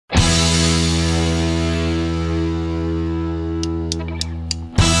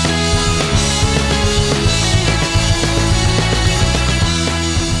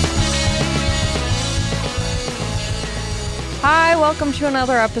welcome to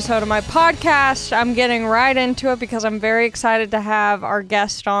another episode of my podcast. I'm getting right into it because I'm very excited to have our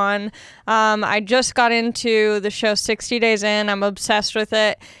guest on. I just got into the show 60 Days In. I'm obsessed with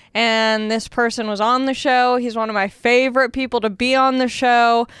it. And this person was on the show. He's one of my favorite people to be on the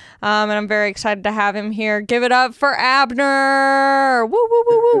show. And I'm very excited to have him here. Give it up for Abner. Woo, woo,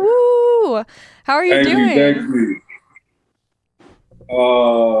 woo, woo, woo. How are you doing? Thank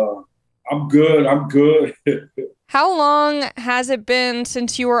you. I'm good. How long has it been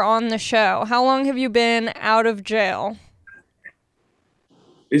since you were on the show? How long have you been out of jail?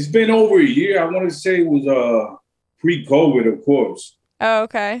 It's been over a year. I want to say it was pre-COVID, of course. Oh,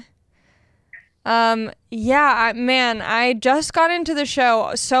 okay. I just got into the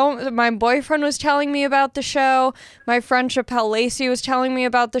show. So my boyfriend was telling me about the show. My friend Chappelle Lacey was telling me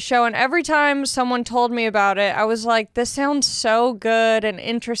about the show. And every time someone told me about it, I was like, this sounds so good and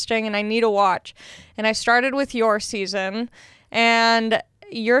interesting and I need to watch. And I started with your season, and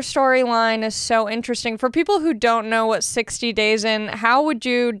your storyline is so interesting. For people who don't know what 60 Days In, how would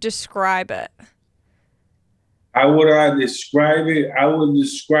you describe it? How would I describe it? I would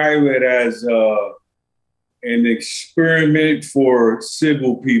describe it as an experiment for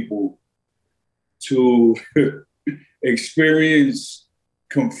civil people to experience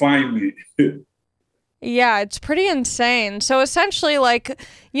confinement. Yeah, it's pretty insane. So essentially,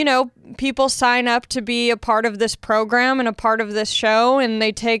 people sign up to be a part of this program and a part of this show, and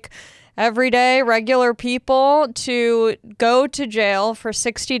they take everyday regular people to go to jail for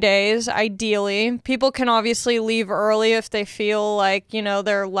 60 days, ideally. People can obviously leave early if they feel like,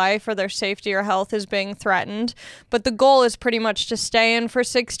 their life or their safety or health is being threatened. But the goal is pretty much to stay in for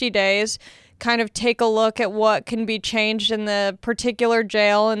 60 days, kind of take a look at what can be changed in the particular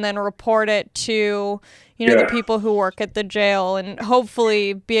jail, and then report it to, the people who work at the jail, and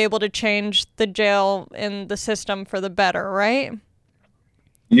hopefully be able to change the jail and the system for the better, right?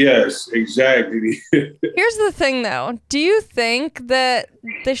 Yes, exactly. Here's the thing, though. Do you think that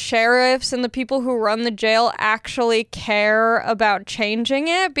the sheriffs and the people who run the jail actually care about changing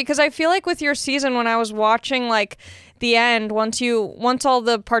it? Because I feel like with your season, when I was watching, the end, once all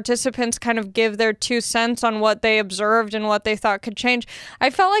the participants kind of give their 2 cents on what they observed and what they thought could change, I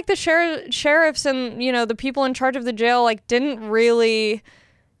felt like the sheriffs and, the people in charge of the jail, didn't really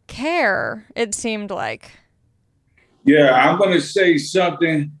care, it seemed like. Yeah, I'm going to say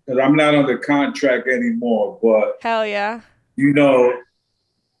something that I'm not on the contract anymore, but hell yeah. The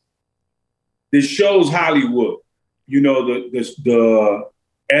show's Hollywood. The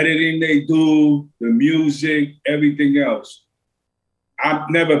editing they do, the music, everything else. I've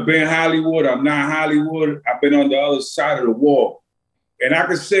never been Hollywood. I'm not Hollywood. I've been on the other side of the wall. And I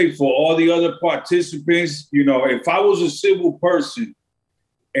can say for all the other participants, if I was a civil person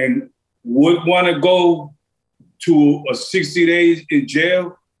and would want to go to a 60 days in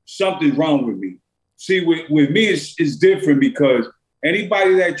jail, something's wrong with me. See, with me, it's different because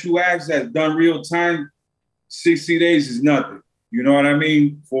anybody that you ask that's done real time, 60 days is nothing. You know what I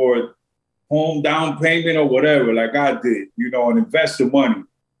mean? For home down payment or whatever, like I did, and invest the money.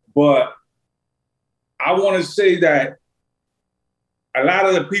 But I want to say that a lot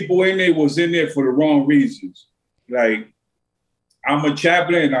of the people in there was in there for the wrong reasons. Like, I'm a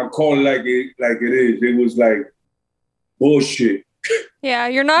chaplain and I call it like it is. It was like bullshit. Yeah,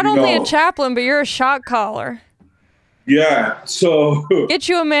 you're not only a chaplain, but you're a shot caller. Yeah, so get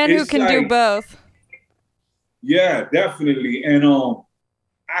you a man who can do both. Yeah, definitely. And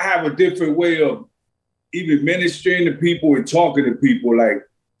I have a different way of even ministering to people and talking to people. Like,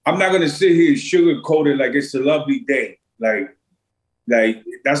 I'm not gonna sit here and sugarcoat it like it's a lovely day. Like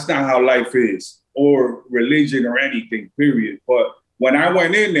that's not how life is, or religion or anything, period. But when I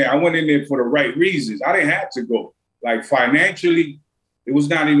went in there for the right reasons. I didn't have to go. Like, financially, it was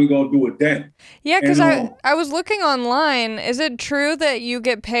not even going to do a dent. Yeah, because I was looking online. Is it true that you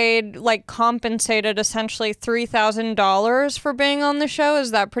get paid, compensated essentially $3,000 for being on the show?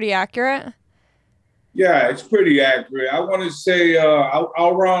 Is that pretty accurate? Yeah, it's pretty accurate. I want to say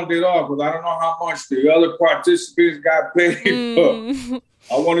I'll round it off because I don't know how much the other participants got paid. But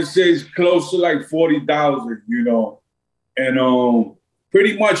I want to say it's close to $40,000, And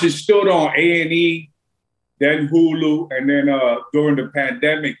pretty much it stood on A&E, then Hulu, and then during the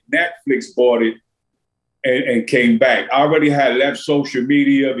pandemic, Netflix bought it and came back. I already had left social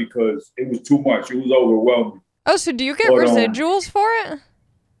media because it was too much. It was overwhelming. Oh, so do you get residuals for it?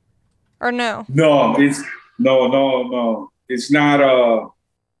 Or no? No, no. It's not,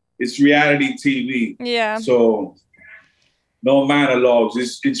 it's reality TV. Yeah. So no monologues.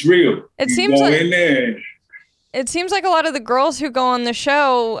 It's real. It seems like a lot of the girls who go on the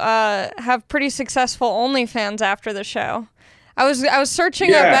show have pretty successful OnlyFans after the show. I was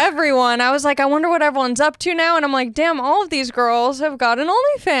searching up everyone. I was like, I wonder what everyone's up to now. And I'm like, damn, all of these girls have got an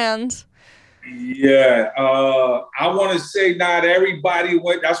OnlyFans. Yeah. I want to say not everybody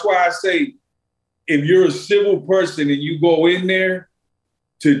went. That's why I say if you're a civil person and you go in there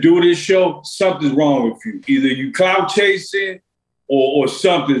to do this show, something's wrong with you. Either you clout chasing or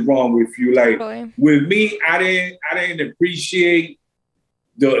something's wrong with you. Like with me, I didn't appreciate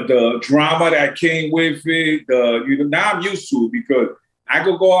the drama that came with it. Now I'm used to it because I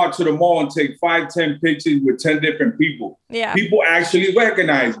could go out to the mall and take 5-10 pictures with 10 different people. Yeah. People actually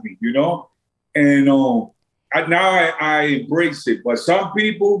recognize me, And I embrace it. But some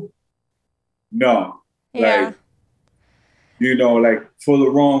people, no. Yeah. Like for the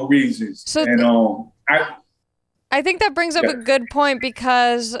wrong reasons. So I think that brings up a good point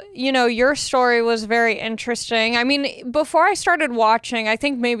because, your story was very interesting. I mean, before I started watching, I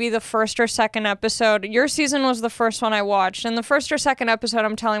think maybe the first or second episode, your season was the first one I watched. And the first or second episode,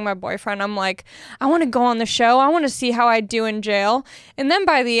 I'm telling my boyfriend, I'm like, I want to go on the show. I want to see how I do in jail. And then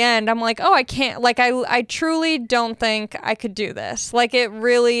by the end, I'm like, oh, I can't. Like, I truly don't think I could do this. Like, it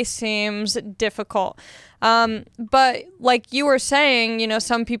really seems difficult. But like you were saying,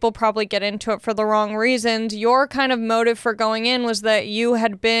 some people probably get into it for the wrong reasons. Your kind of motive for going in was that you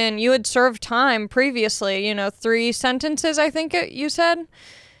had served time previously, 3 sentences, I think you said?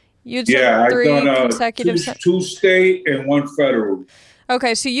 You'd served 3 consecutive sentences. 2 state and 1 federal.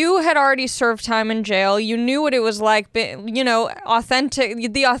 Okay, so you had already served time in jail. You knew what it was like, the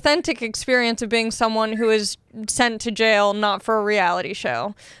authentic experience of being someone who is sent to jail, not for a reality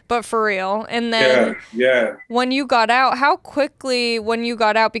show, but for real. And then when you got out,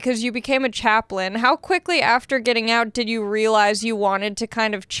 because you became a chaplain, how quickly after getting out did you realize you wanted to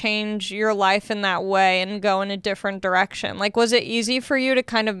kind of change your life in that way and go in a different direction? Like, was it easy for you to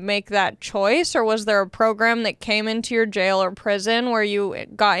kind of make that choice, or was there a program that came into your jail or prison where you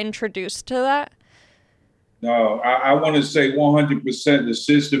got introduced to that? No, I want to say 100% the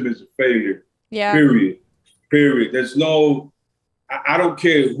system is a failure. Yeah. Period. There's no, I don't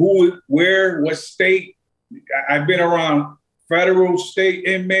care who, where, what state. I've been around federal, state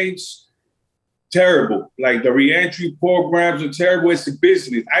inmates, terrible. Like the reentry programs are terrible. It's a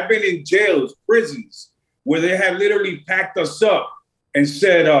business. I've been in jails, prisons, where they have literally packed us up and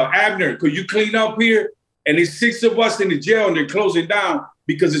said, Abner, could you clean up here? And there's 6 of us in the jail and they're closing down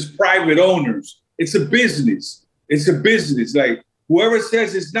because it's private owners. It's a business. Like whoever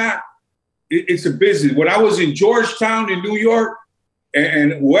says it's not, it's a business. When I was in Georgetown in New York,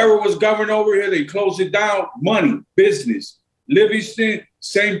 and whoever was governor over here, they closed it down. Money, business. Livingston,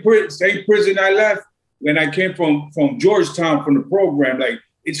 same prison I left when I came from Georgetown from the program. Like,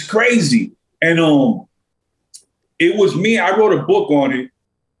 it's crazy. And it was me. I wrote a book on it.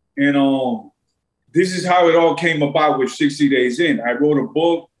 And this is how it all came about with 60 Days In. I wrote a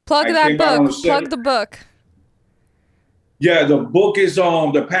book. Plug the book. Yeah, the book is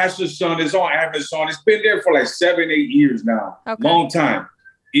on The Pastor's Son. It's on Amazon. It's been there for like 7-8 years now. Okay. Long time.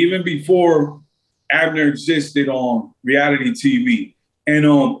 Even before Abner existed on reality TV. And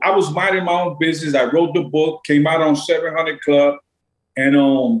I was minding my own business. I wrote the book, came out on 700 Club.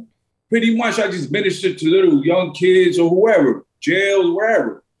 And pretty much I just ministered to little young kids or whoever, jails,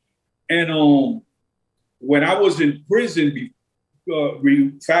 wherever. And when I was in prison,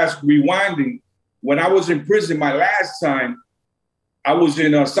 fast rewinding, when I was in prison, my last time, I was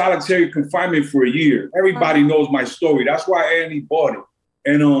in solitary confinement for a year. Everybody knows my story. That's why Annie bought it.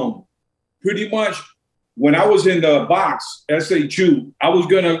 And pretty much when I was in the box, SHU, I was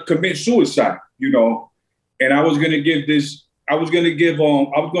going to commit suicide, and I was going to give this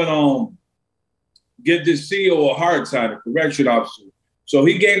CEO a hard time, a correction officer. So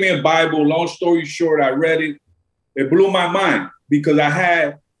he gave me a Bible. Long story short, I read it. It blew my mind because I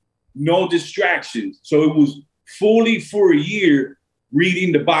had no distractions. So it was fully for a year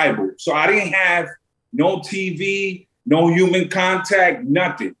reading the Bible. So I didn't have no TV, no human contact,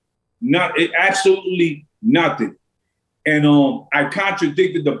 nothing. Absolutely nothing. And I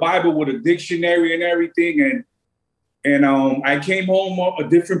contradicted the Bible with a dictionary and everything. And I came home a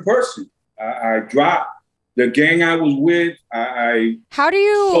different person. I dropped the gang I was with. I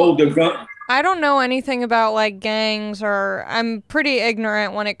sold the gun. I don't know anything about like gangs, or I'm pretty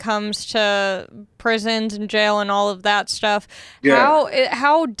ignorant when it comes to prisons and jail and all of that stuff. Yeah.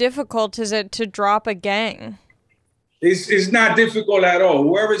 How difficult is it to drop a gang? It's not difficult at all.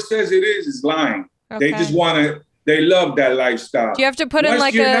 Whoever says it is lying. Okay. They just they love that lifestyle. Do you have to put in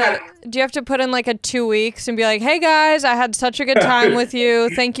like a 2 weeks and be like, hey guys, I had such a good time with you.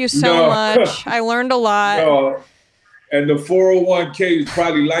 Thank you so much. I learned a lot. No. And the 401k is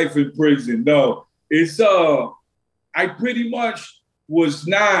probably life in prison. No, it's I pretty much was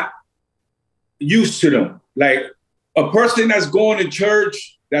not used to them. Like a person that's going to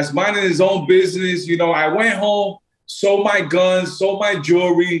church, that's minding his own business. You know, I went home, sold my guns, sold my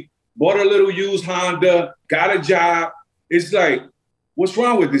jewelry, bought a little used Honda, got a job. It's like, what's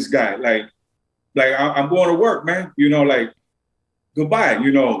wrong with this guy? Like I'm going to work, man. You know, like, goodbye,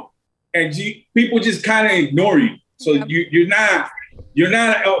 you know. And people just kind of ignore you. So you're not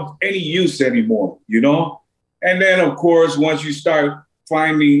of any use anymore, you know? And then, of course, once you start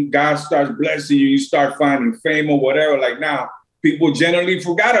finding, God starts blessing you, you start finding fame or whatever, like now, people generally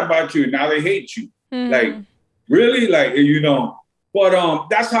forgot about you and now they hate you. Like, really? Like, you know, but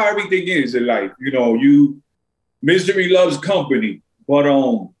that's how everything is in life. You know, misery loves company. But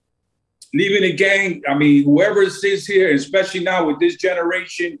leaving the gang, I mean, whoever sits here, especially now with this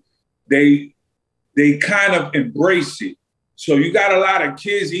generation, they kind of embrace it. So you got a lot of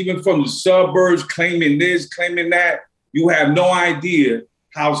kids, even from the suburbs, claiming this, claiming that. You have no idea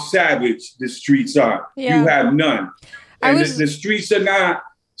how savage the streets are. Yeah. You have none. And the streets are not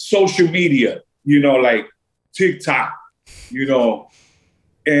social media, you know, like TikTok, you know.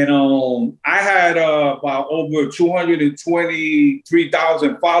 And I had about over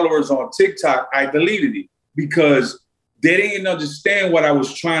 223,000 followers on TikTok. I deleted it because they didn't understand what I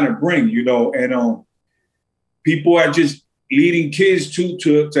was trying to bring, you know. And people are just leading kids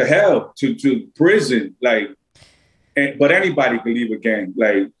to hell, to prison, like. But anybody can leave a gang.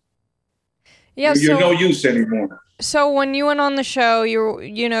 Like, yeah, you're no use anymore. So when you went on the show,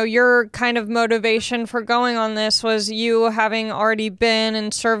 you know, your kind of motivation for going on this was you having already been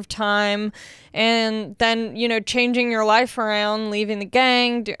and served time, and then, you know, changing your life around, leaving the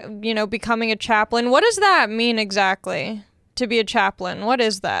gang, you know, becoming a chaplain. What does that mean exactly, to be a chaplain? What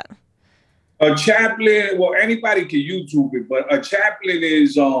is that? A chaplain, well, anybody can YouTube it, but a chaplain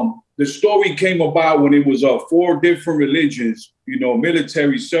is, the story came about when it was 4 different religions, you know,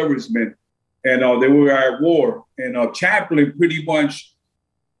 military servicemen, and they were at war. And a chaplain, pretty much,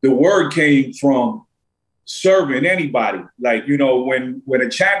 the word came from serving anybody. Like, you know, when a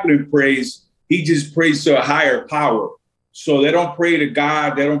chaplain prays, he just prays to a higher power. So they don't pray to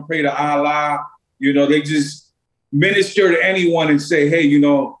God, they don't pray to Allah, you know, they just minister to anyone and say, hey, you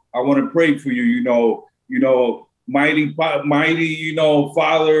know, I want to pray for you, you know, mighty, you know,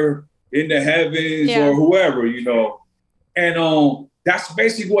 Father in the heavens, or whoever, you know. And that's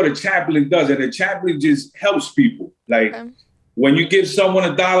basically what a chaplain does. And a chaplain just helps people. Like, when you give someone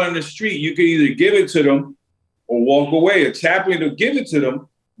 $1 in the street, you can either give it to them or walk away. A chaplain will give it to them,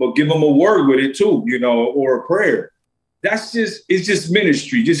 but give them a word with it too, you know, or a prayer. It's just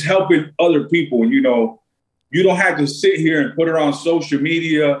ministry, just helping other people. And, you know, you don't have to sit here and put it on social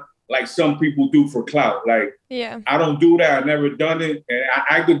media like some people do for clout. Like, I don't do that. I've never done it. And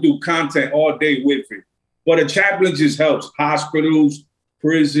I could do content all day with it. But a chaplain just helps hospitals,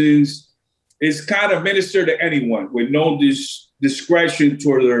 prisons. It's kind of minister to anyone with no discretion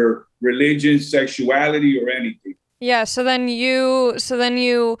toward their religion, sexuality, or anything. Yeah, so then you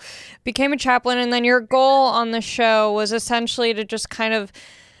became a chaplain, and then your goal on the show was essentially to just kind of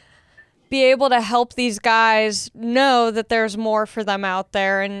be able to help these guys know that there's more for them out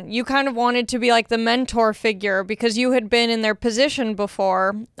there. And you kind of wanted to be like the mentor figure because you had been in their position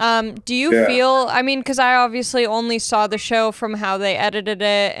before. Do you feel, I mean, because I obviously only saw the show from how they edited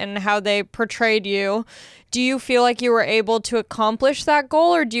it and how they portrayed you. Do you feel like you were able to accomplish that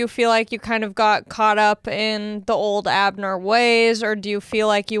goal, or do you feel like you kind of got caught up in the old Abner ways, or do you feel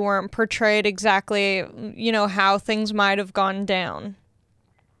like you weren't portrayed exactly, you know, how things might have gone down?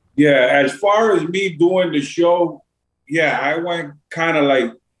 Yeah, as far as me doing the show, I went kind of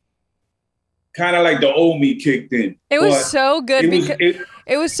like the old me kicked in. It was so good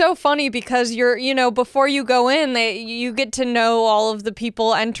it was so funny because you're, you know, before you go in, you get to know all of the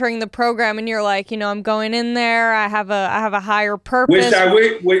people entering the program, and you're like, you know, I'm going in there. I have a higher purpose. Which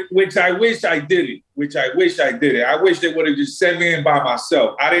I wish I did it. I wish they would have just sent me in by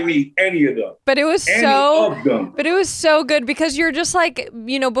myself. I didn't need any of them. But it was so good because you're just like,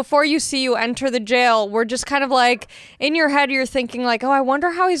 you know, before you enter the jail, we're just kind of like, in your head, you're thinking like, oh, I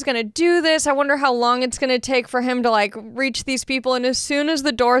wonder how he's going to do this. I wonder how long it's going to take for him to like reach these people. And as soon as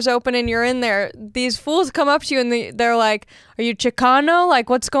the doors open and you're in there, these fools come up to you and they're like, are you Chicano? Like,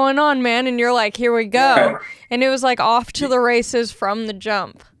 what's going on, man? And you're like, here we go. Yeah. And it was like off to the races from the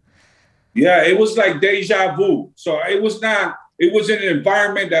jump. Yeah, it was like deja vu. So it was an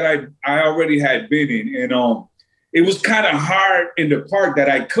environment that I already had been in. And it was kind of hard in the part that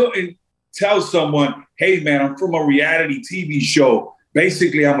I couldn't tell someone, hey man, I'm from a reality TV show.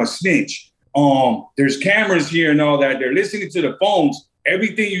 Basically, I'm a snitch. There's cameras here and all that. They're listening to the phones.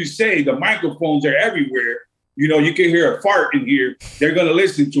 Everything you say, the microphones are everywhere. You know, you can hear a fart in here. They're going to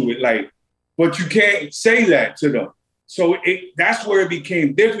listen to it. Like, but you can't say that to them. So that's where it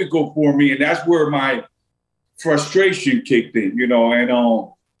became difficult for me. And that's where my frustration kicked in, you know,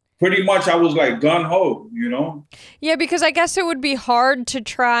 and pretty much I was like gun ho, you know? Yeah, because I guess it would be hard to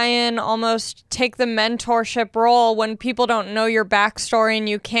try and almost take the mentorship role when people don't know your backstory and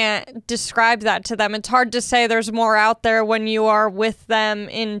you can't describe that to them. It's hard to say there's more out there when you are with them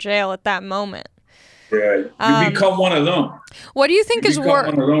in jail at that moment. Yeah, you become one of them. What do you think is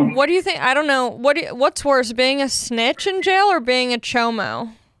worse? What do you think? I don't know. What's worse, being a snitch in jail or being a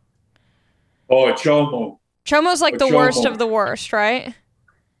chomo? Oh, a chomo. Chomo's like the worst of the worst, right?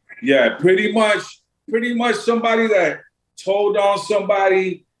 Yeah, pretty much somebody that told on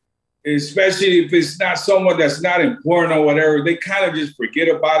somebody, especially if it's not someone that's not important or whatever, they kind of just forget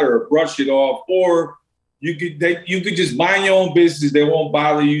about it or brush it off. Or you could just mind your own business. They won't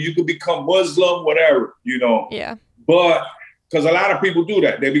bother you. You could become Muslim, whatever, you know. Yeah. But because a lot of people do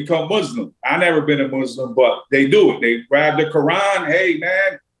that. They become Muslim. I never been a Muslim, but they do it. They grab the Quran. Hey,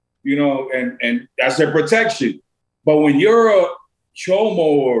 man, you know, and that's their protection. But when you're a chomo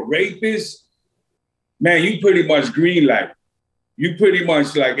or rapist, man, you pretty much green light. You pretty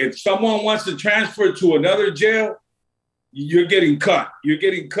much like, if someone wants to transfer to another jail, you're getting cut. You're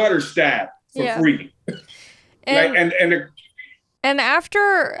getting cut or stabbed for free. And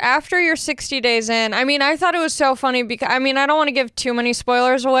after you're 60 days in, I mean, I thought it was so funny because, I mean, I don't want to give too many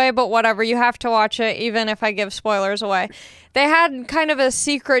spoilers away, but whatever, you have to watch it even if I give spoilers away. They had kind of a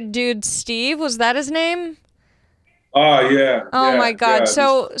secret dude, Steve, was that his name? Oh, yeah. Oh, my God.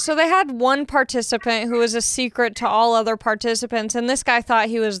 Yeah. So they had one participant who was a secret to all other participants, and this guy thought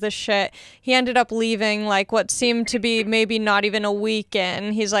he was the shit. He ended up leaving, like, what seemed to be maybe not even a week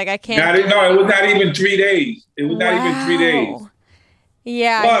in. He's like, I can't. It was not even 3 days. It was not even 3 days.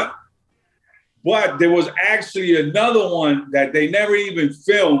 Yeah. But there was actually another one that they never even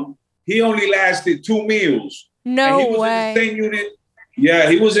filmed. He only lasted 2 meals. No and he was way. In the same unit. Yeah,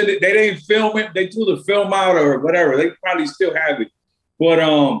 he was in it. They didn't film it. They threw the film out or whatever. They probably still have it. But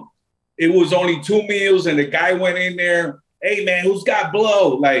it was only 2 meals, and the guy went in there. Hey, man, who's got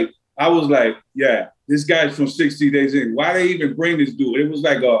blow? Like, I was like, yeah, this guy's from 60 Days In. Why they even bring this dude? It was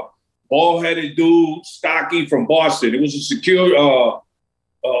like a bald-headed dude, stocky from Boston. It was a secure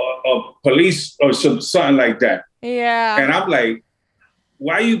police or something like that. Yeah. And I'm like,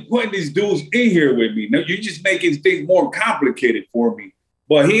 why are you putting these dudes in here with me? No, you're just making things more complicated for me.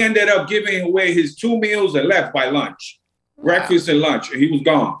 But he ended up giving away his 2 meals and left by lunch. Wow. Breakfast and lunch, and he was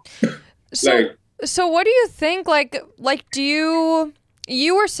gone. So what do you think, like you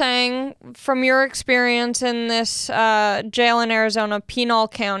were saying from your experience in this jail in Arizona, Pinal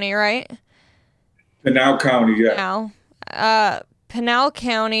County, right? Pinal County, yeah. Pinal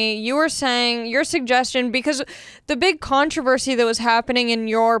County, you were saying your suggestion, because the big controversy that was happening in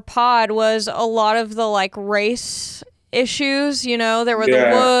your pod was a lot of the like race issues, you know, there were the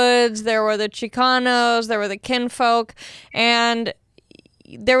Woods, there were the Chicanos, there were the kinfolk, and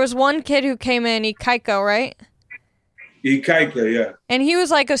there was one kid who came in, Ikaika, right? Ikaika, yeah. And he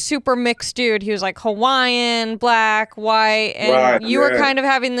was like a super mixed dude. He was like Hawaiian, black, white, and you were kind of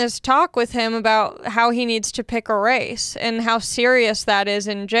having this talk with him about how he needs to pick a race and how serious that is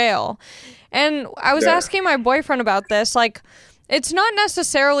in jail. And I was asking my boyfriend about this, like, it's not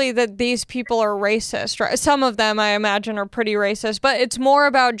necessarily that these people are racist, right? Some of them, I imagine, are pretty racist, but it's more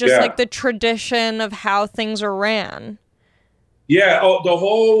about just like the tradition of how things are ran. Yeah, the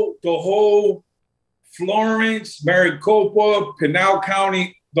whole Florence, Maricopa, Pinal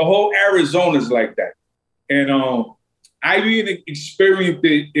County, the whole Arizona's like that. And I even experienced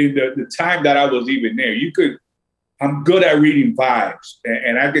it in the time that I was even there. I'm good at reading vibes.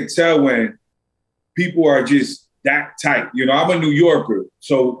 And I could tell when people are just that tight. You know, I'm a New Yorker,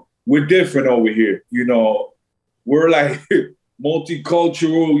 so we're different over here. You know, we're like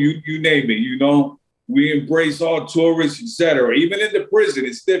multicultural, you name it, you know. We embrace all tourists, etc. Even in the prison,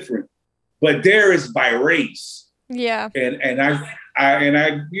 it's different. But there is by race. Yeah. And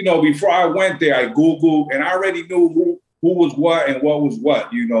I, you know, before I went there, I Googled and I already knew who was what and what was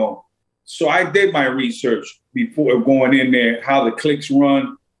what, you know. So I did my research before going in there, how the cliques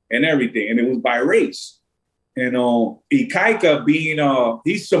run and everything. And it was by race. And Ikaika being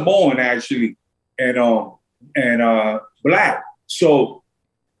he's Samoan actually and black. So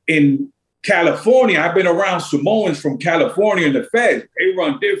in California, I've been around Samoans from California and the Feds. They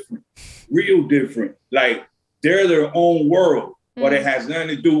run different, real different. Like they're their own world, but it has nothing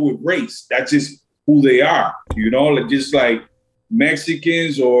to do with race. That's just who they are, you know, just like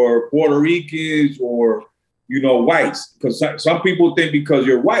Mexicans or Puerto Ricans or, you know, whites. Because some people think because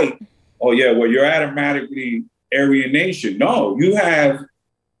you're white, oh yeah, well, you're automatically Aryan Nation. No, you have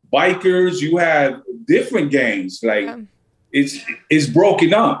bikers, you have different gangs. Like Yeah. it's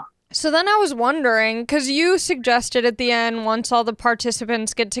broken up. So then I was wondering, because you suggested at the end, once all the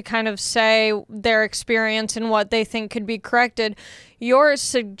participants get to kind of say their experience and what they think could be corrected, your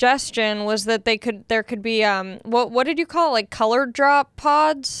suggestion was that there could be what did you call it, like colored drop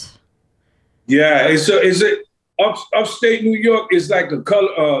pods? Yeah, upstate New York is like a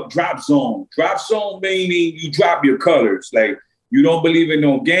color drop zone. Drop zone meaning you drop your colors. Like you don't believe in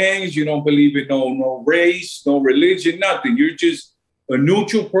no gangs, you don't believe in no race, no religion, nothing. You're just a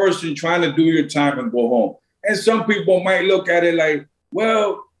neutral person trying to do your time and go home. And some people might look at it like,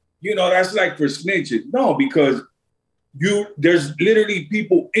 well, that's like for snitches. No, because there's literally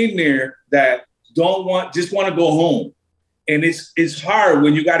people in there that just want to go home. And it's hard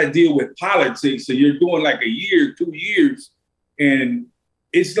when you got to deal with politics and you're doing like a year, 2 years. And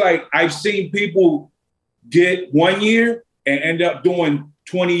it's like I've seen people get 1 year and end up doing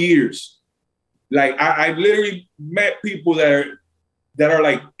 20 years. Like I've literally met people that are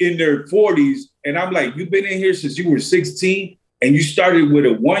like in their 40s. And I'm like, you've been in here since you were 16 and you started with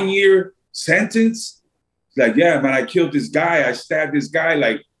a 1 year sentence? Like, yeah, man, I killed this guy. I stabbed this guy.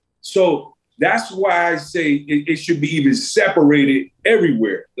 Like, so that's why I say it should be even separated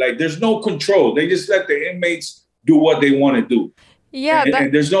everywhere. Like there's no control. They just let the inmates do what they want to do. Yeah,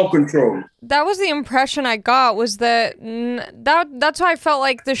 and there's no control. That was the impression I got, was that's why I felt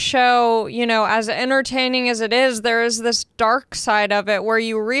like the show, as entertaining as it is, there is this dark side of it where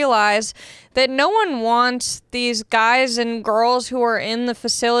you realize that no one wants these guys and girls who are in the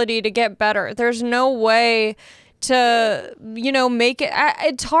facility to get better. There's no way to, make it.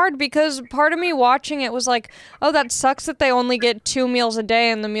 It's hard because part of me watching it was like, oh, that sucks that they only get 2 meals a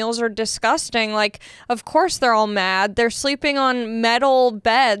day and the meals are disgusting. Like, of course they're all mad. They're sleeping on metal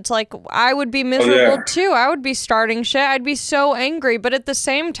beds. Like, I would be miserable too. I would be starting shit. I'd be so angry. But at the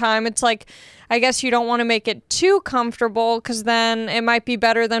same time, it's like, I guess you don't want to make it too comfortable because then it might be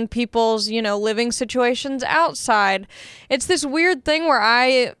better than people's, living situations outside. It's this weird thing where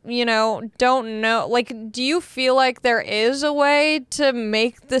I, don't know. Like, do you feel like there is a way to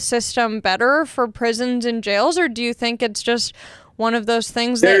make the system better for prisons and jails, or do you think it's just one of those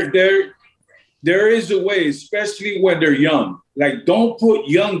things that... There is a way, especially when they're young. Like, don't put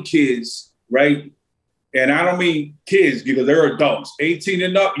young kids, right? And I don't mean kids because they're adults. 18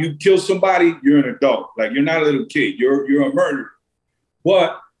 and up, you kill somebody, you're an adult. Like you're not a little kid, you're a murderer.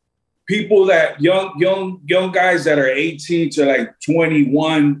 But people that young guys that are 18 to like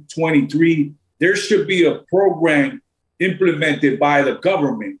 21, 23, there should be a program implemented by the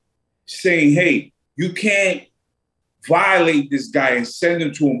government saying, hey, you can't violate this guy and send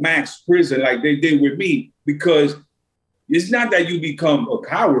him to a max prison like they did with me, because it's not that you become a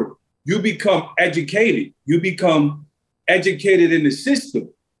coward. You become educated. You become educated in the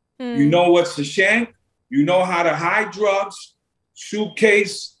system. You know what's a shank. You know how to hide drugs,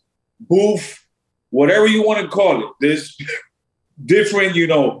 suitcase, booth, whatever you want to call it. There's different,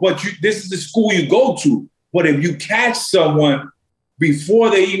 but this is the school you go to. But if you catch someone before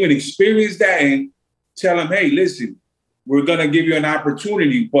they even experience that and tell them, hey, listen, we're going to give you an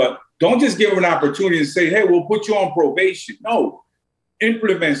opportunity, but don't just give them an opportunity and say, hey, we'll put you on probation. No.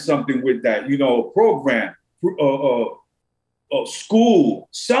 Implement something with that, a program, a school,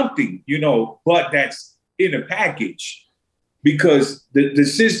 something, but that's in a package, because the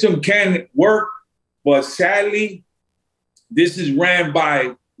system can work, but sadly, this is ran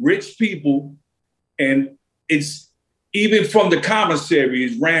by rich people, and it's even from the commissary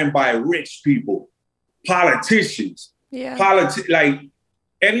is ran by rich people, politicians. Yeah. Like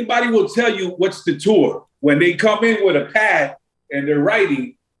anybody will tell you what's the tour when they come in with a pad and they're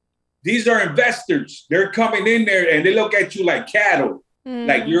writing. These are investors. They're coming in there and they look at you like cattle,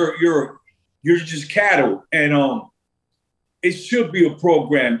 like you're just cattle. And it should be a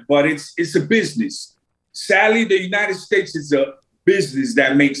program, but it's a business. Sadly, the United States is a business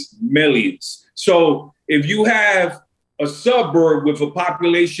that makes millions. So if you have a suburb with a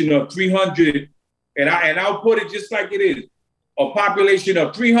population of 300, and I'll put it just like it is, a population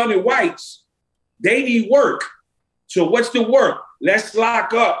of 300 whites, they need work. So what's the work? Let's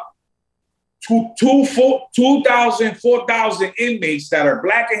lock up 2,000, 4,000 inmates that are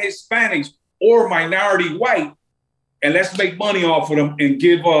Black and Hispanics or minority white, and let's make money off of them and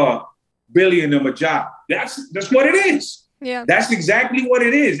give Billy and them a job. That's what it is. Yeah. That's exactly what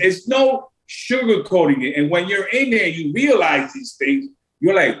it is. It's no sugarcoating it. And when you're in there, you realize these things.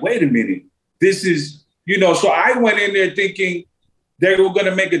 You're like, wait a minute. This is, so I went in there thinking they were going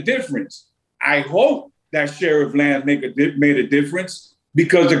to make a difference. I hope that Sheriff Land made a difference.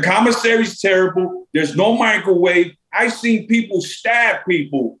 because the commissary's terrible. There's no microwave. I've seen people stab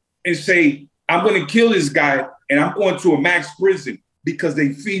people and say, I'm going to kill this guy and I'm going to a max prison because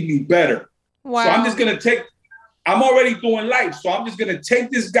they feed me better. Wow. So I'm just going to I'm already doing life. So I'm just going to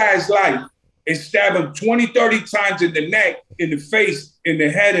take this guy's life and stab him 20, 30 times in the neck, in the face, in the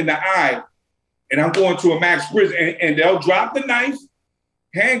head, in the eye. And I'm going to a max prison. And they'll drop the knife,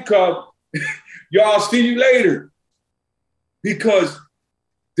 handcuff. Y'all see you later. Because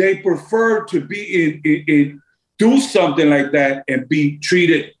they prefer to be in do something like that and be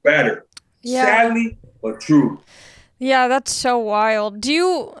treated better. Yeah. Sadly, but true. Yeah, that's so wild.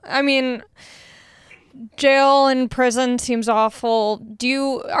 Jail and prison seems awful.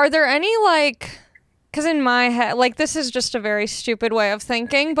 Are there any because in my head, this is just a very stupid way of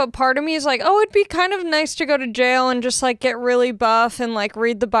thinking, but part of me is like, oh, it'd be kind of nice to go to jail and just get really buff and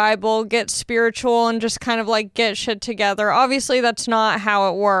read the Bible, get spiritual and just kind of get shit together. Obviously, that's not how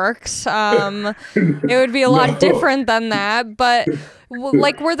it works. It would be a lot different than that. But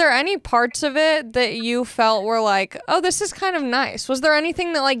were there any parts of it that you felt were oh, this is kind of nice? Was there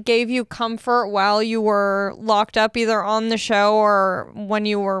anything that gave you comfort while you were locked up, either on the show or when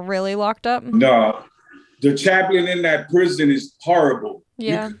you were really locked up? No. The chaplain in that prison is horrible.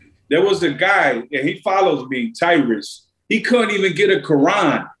 Yeah. There was a guy, and he follows me, Tyrus. He couldn't even get a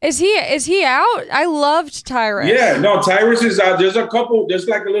Quran. Is he out? I loved Tyrus. Yeah, no, Tyrus is out. There's a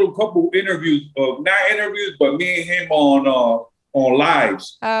little couple interviews, not interviews, but me and him on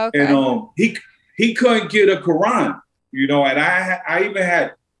lives. Oh, okay. And he couldn't get a Quran, and I even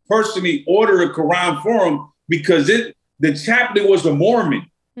had personally ordered a Quran for him because the chaplain was a Mormon.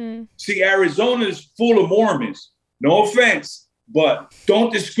 See, Arizona is full of Mormons. No offense, but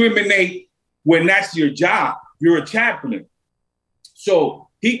don't discriminate when that's your job. You're a chaplain. So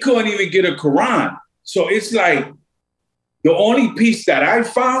he couldn't even get a Quran. So it's the only peace that I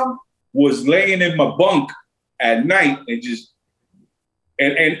found was laying in my bunk at night and just,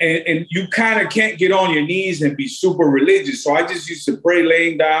 and you kind of can't get on your knees and be super religious. So I just used to pray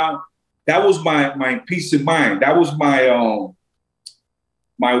laying down. That was my peace of mind. That was my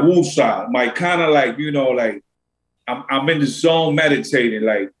woosah, my kind of I'm in the zone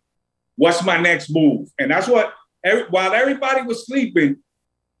meditating, what's my next move? And that's what, while everybody was sleeping,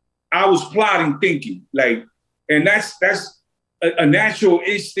 I was plotting, thinking, and that's a natural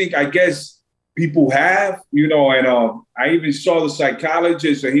instinct, I guess people have, and I even saw the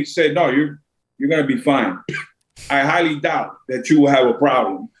psychologist and he said, no, you're going to be fine. I highly doubt that you will have a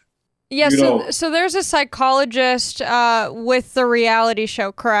problem. Yeah, so there's a psychologist with the reality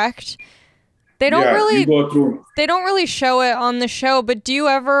show, correct? They don't really show it on the show, but do you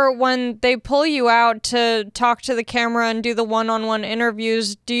ever, when they pull you out to talk to the camera and do the one-on-one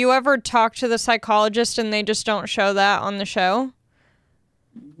interviews, do you ever talk to the psychologist and they just don't show that on the show?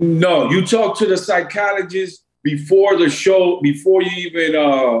 No, you talk to the psychologist before the show, before you even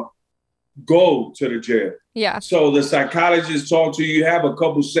go to the jail. Yeah. So the psychologist talk to you, you have a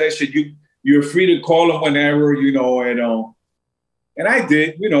couple sessions, you're free to call them whenever, and I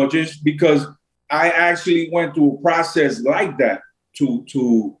did, just because I actually went through a process like that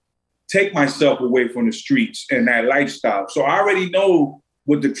to take myself away from the streets and that lifestyle. So I already know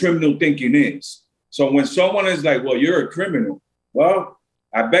what the criminal thinking is. So when someone is like, well, you're a criminal, well,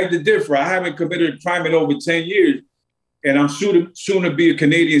 I beg to differ. I haven't committed a crime in over 10 years and I'm soon to be a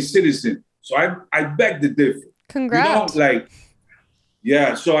Canadian citizen. So I beg to differ. Congrats.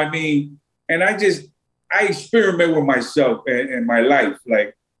 Yeah. So and I experiment with myself and my life.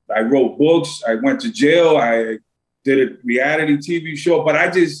 I wrote books. I went to jail. I did a reality TV show, but I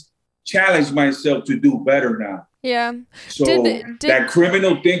just challenged myself to do better now. Yeah. So that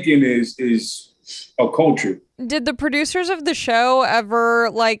criminal thinking is a culture. Did the producers of the show ever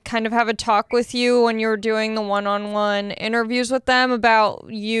kind of have a talk with you when you were doing the one-on-one interviews with them about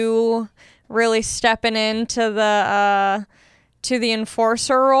you really stepping into the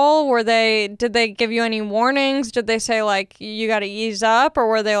enforcer role? Did they give you any warnings? Did they say you got to ease up, or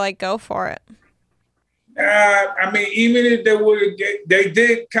were they go for it? Even if they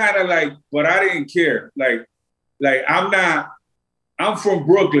did kind of but I didn't care. I'm from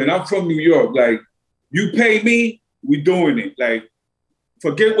Brooklyn. I'm from New York. You pay me, we doing it.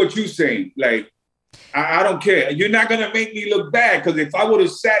 Forget what you saying. I don't care. You're not going to make me look bad, because if I would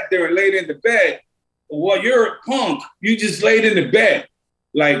have sat there and laid in the bed, well, you're a punk. You just laid in the bed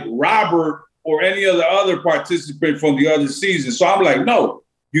like Robert or any other participant from the other season. So I'm no,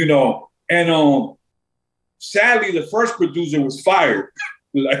 and sadly, the first producer was fired.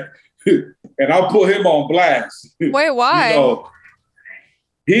 And I'll put him on blast. Wait, why?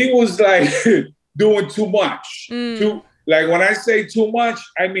 He was doing too much. Like when I say too much,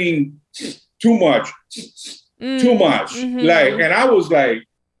 I mean too much. Too much. Like, and I was like,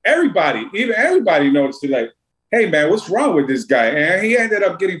 even everybody noticed it, like, hey man, what's wrong with this guy? And he ended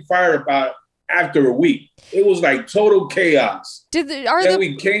up getting fired about after a week. It was like total chaos.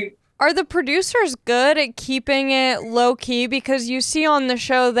 Are the producers good at keeping it low key? Because you see on the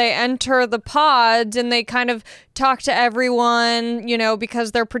show they enter the pods and they kind of talk to everyone, you know,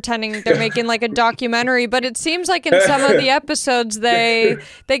 because they're pretending they're making like a documentary. But it seems like in some of the episodes they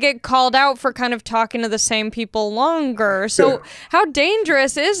get called out for kind of talking to the same people longer. So how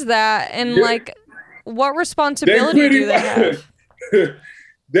dangerous is that? And like, what responsibility do they have?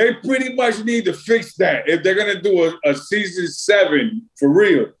 They pretty much need to fix that if they're gonna do a season 7 for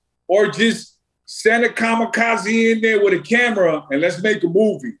real. Or just send a kamikaze in there with a camera and let's make a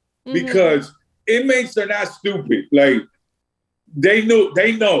movie. Because inmates are not stupid. Like they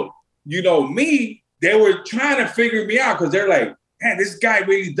know, you know, me, they were trying to figure me out because they're like, man, this guy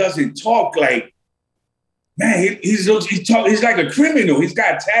really doesn't talk like, man, he's like a criminal. He's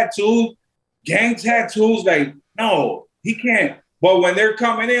got tattoos, gang tattoos. Like, no, he can't. But when they're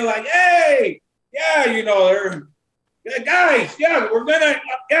coming in like, hey, yeah, you know, they're, yeah, guys, yeah, we're gonna,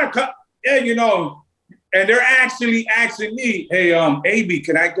 you know, and they're actually asking me, hey, AB,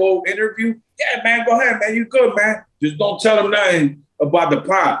 can I go interview? Yeah, man, go ahead, man, you good, man. Just don't tell them nothing about the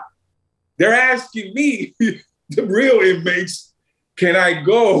pot. They're asking me, the real inmates, can I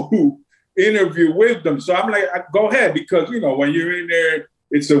go interview with them? So I'm like, go ahead, because, you know, when you're in there,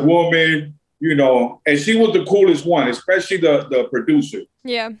 it's a woman, you know, and she was the coolest one, especially the producer.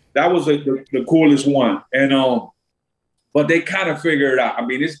 Yeah. That was the coolest one. And, but they kind of figured it out. I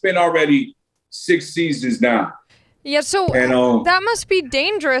mean, it's been already 6 seasons now. Yeah, so that must be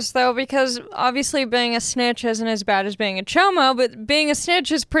dangerous, though, because obviously being a snitch isn't as bad as being a chomo, but being a snitch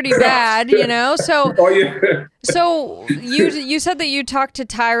is pretty bad, you know? So, so you said that you talked to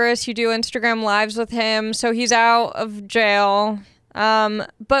Tyrus, you do Instagram Lives with him, so he's out of jail.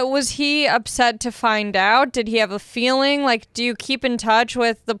 But was he upset to find out? Did he have a feeling? Like, do you keep in touch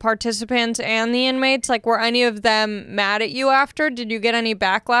with the participants and the inmates? Like, were any of them mad at you after? Did you get any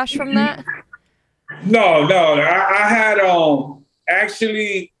backlash from that? No. I had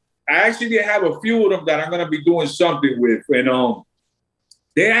actually have a few of them that I'm gonna be doing something with, and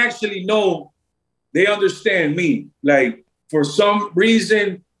they actually know, they understand me. Like, for some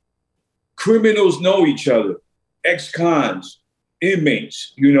reason, criminals know each other, ex-cons,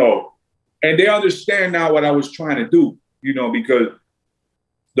 inmates, you know, and they understand now what I was trying to do, you know, because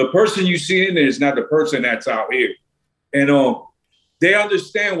the person you see in there is not the person that's out here. And they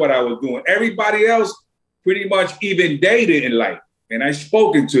understand what I was doing. Everybody else, pretty much, even they didn't like. And I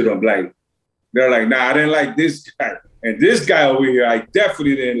spoken to them, like, they're like, nah, I didn't like this guy. And this guy over here, I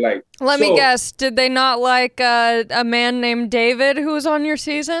definitely didn't like. Let me guess, did they not like a man named David who was on your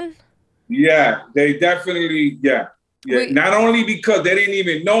season? Yeah, they definitely, yeah. Not only because they didn't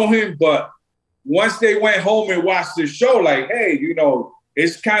even know him, but once they went home and watched the show, like, hey, you know,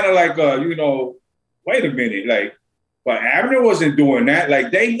 it's kind of like, you know, wait a minute, like, but Abner wasn't doing that. Like,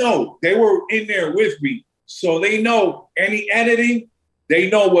 they know, they were in there with me. So they know any editing,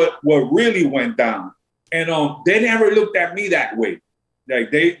 they know what really went down. And they never looked at me that way. Like,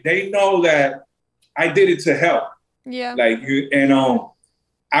 they know that I did it to help. Yeah. Like, and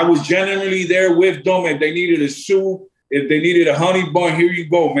I was genuinely there with them. If they needed a soup, if they needed a honey bun, here you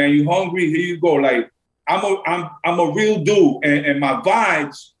go, man. You hungry? Here you go. Like, I'm a real dude, and my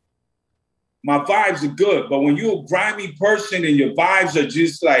vibes are good. But when you're a grimy person and your vibes are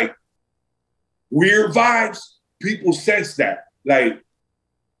just like weird vibes, people sense that. Like,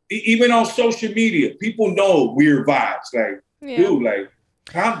 even on social media, people know weird vibes. Like, dude, like,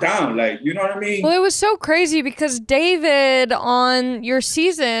 calm down, like, you know what I mean? Well, it was so crazy because David on your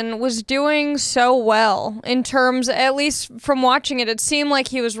season was doing so well in terms, at least from watching it, it seemed like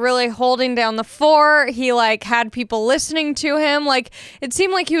he was really holding down the fort. He like had people listening to him. Like, it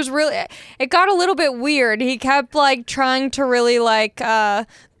seemed like he was really, it got a little bit weird. He kept like trying to really like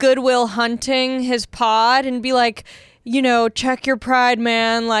Goodwill Hunting his pod and be like, you know, check your pride,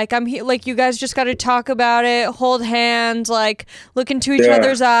 man. Like, I'm here. Like, you guys just got to talk about it, hold hands, like, look into each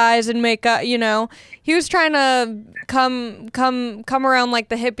other's eyes, and make up. You know, he was trying to come around like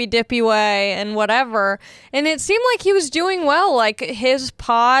the hippy dippy way and whatever. And it seemed like he was doing well. Like, his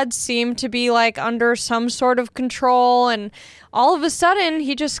pod seemed to be like under some sort of control, and all of a sudden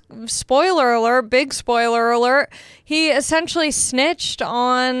he just, spoiler alert, big spoiler alert, he essentially snitched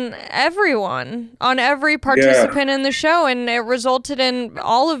on everyone, on every participant in the show, and it resulted in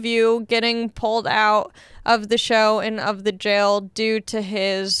all of you getting pulled out of the show and of the jail due to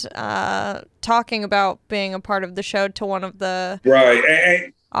his talking about being a part of the show to one of the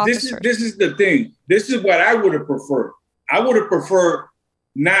officers. This is the thing. This is what I would have preferred. I would have preferred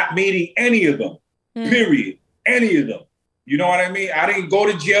not meeting any of them, period. Any of them. You know what I mean? I didn't go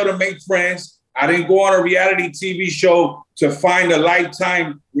to jail to make friends. I didn't go on a reality TV show to find a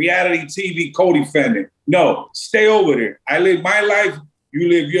lifetime reality TV co-defendant. No, stay over there. I live my life, you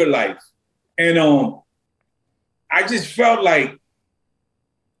live your life. And I just felt like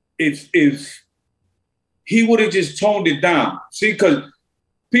if he would have just toned it down. See, because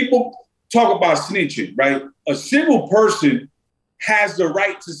people talk about snitching, right? A civil person has the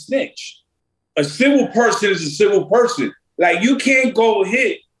right to snitch. A civil person is a civil person. Like, you can't go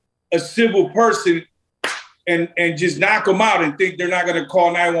hit a civil person and just knock them out and think they're not going to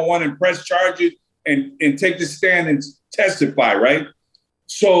call 911 and press charges and take the stand and testify, right?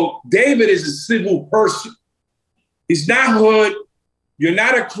 So David is a civil person. He's not hood. You're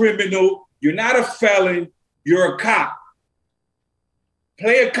not a criminal. You're not a felon. You're a cop.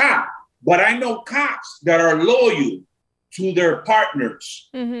 Play a cop. But I know cops that are loyal to their partners.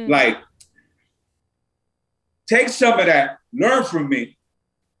 Mm-hmm. Like, take some of that, learn from me,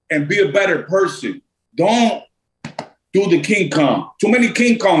 and be a better person. Don't do the King Kong. Too many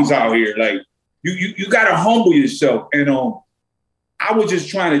King Kongs out here. Like, you gotta humble yourself. And I was just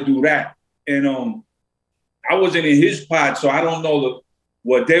trying to do that. And I wasn't in his pod, so I don't know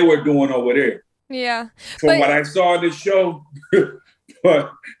what they were doing over there. Yeah. From what I saw in the show.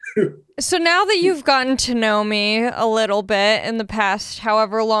 But so now that you've gotten to know me a little bit in the past,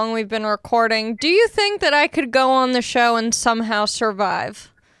 however long we've been recording, do you think that I could go on the show and somehow survive?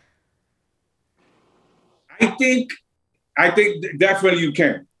 I think definitely you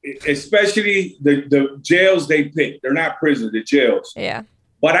can, especially the jails they pick. They're not prisons, the jails. Yeah.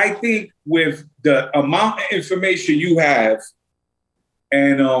 But I think with the amount of information you have,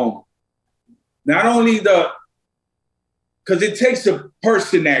 and not only because it takes a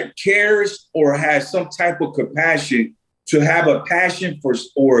person that cares or has some type of compassion to have a passion for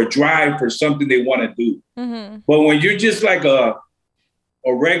or a drive for something they want to do. Mm-hmm. But when you're just like a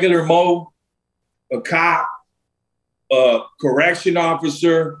regular Mo, a cop, a correction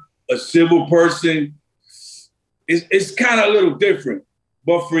officer, a civil person, it's kind of a little different.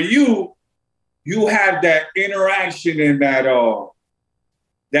 But for you, you have that interaction and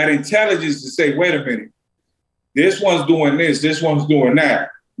that intelligence to say, wait a minute, this one's doing this one's doing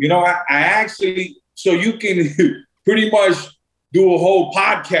that. You know, I actually, so you can pretty much do a whole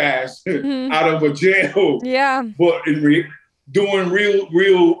podcast out of a jail. Yeah. But doing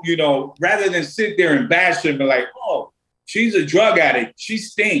real, you know, rather than sit there and bash them and like, oh, she's a drug addict, she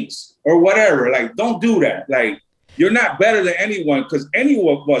stinks or whatever. Like, don't do that. Like, you're not better than anyone because any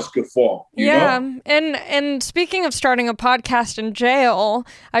of us could fall. You know? And speaking of starting a podcast in jail,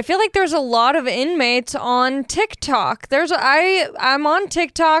 I feel like there's a lot of inmates on TikTok. I'm on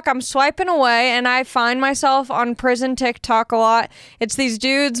TikTok, I'm swiping away, and I find myself on prison TikTok a lot. It's these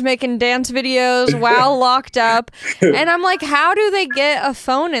dudes making dance videos while locked up, and I'm like, how do they get a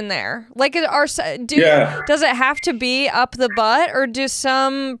phone in there? Like, does it have to be up the butt, or do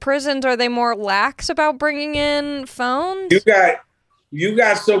some prisons, are they more lax about bringing in phones? You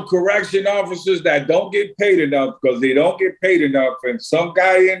got some correction officers that don't get paid enough because they don't get paid enough, and some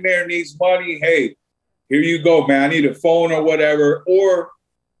guy in there needs money. Hey, here you go, man. I need a phone or whatever. Or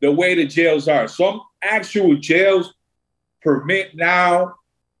the way the jails are. Some actual jails permit now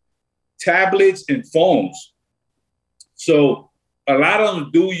tablets and phones. So a lot of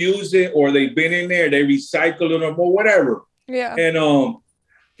them do use it, or they've been in there, they recycle them or whatever. Yeah. And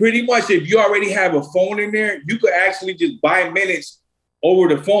pretty much if you already have a phone in there, you could actually just buy minutes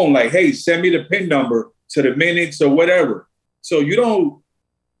over the phone. Like, hey, send me the PIN number to the minutes or whatever. So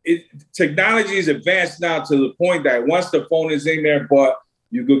technology is advanced now to the point that once the phone is in there, but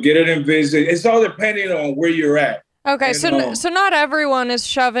you could get it and visit. It's all depending on where you're at. Okay, and, so not everyone is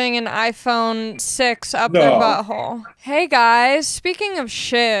shoving an iPhone 6 up their butthole. Hey guys, speaking of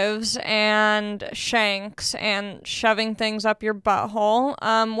shivs and shanks and shoving things up your butthole,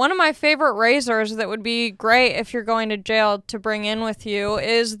 one of my favorite razors that would be great if you're going to jail to bring in with you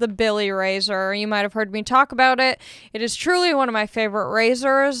is the Billy razor. You might have heard me talk about it. It is truly one of my favorite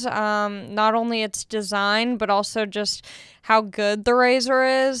razors. Not only its design, but also just how good the razor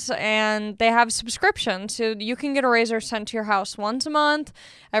is, and they have subscriptions. So you can get a razor sent to your house once a month,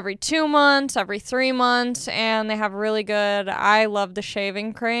 every 2 months, every 3 months, and they have really good, I love the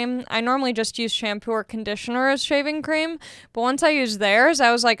shaving cream. I normally just use shampoo or conditioner as shaving cream, but once I used theirs,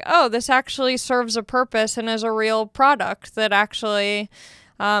 I was like, oh, this actually serves a purpose and is a real product that actually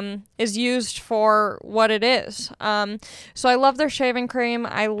is used for what it is. So I love their shaving cream.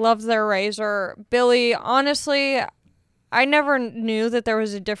 I love their razor. Billie, honestly, I never knew that there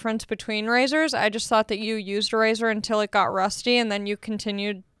was a difference between razors. I just thought that you used a razor until it got rusty and then you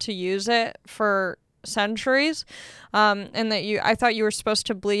continued to use it for centuries. And that I thought you were supposed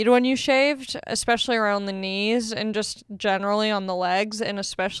to bleed when you shaved, especially around the knees and just generally on the legs and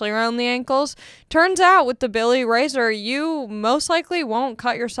especially around the ankles. Turns out with the Billie razor, you most likely won't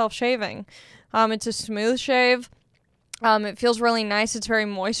cut yourself shaving. It's a smooth shave. It feels really nice. It's very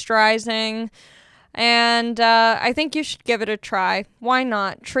moisturizing. And I think you should give it a try. Why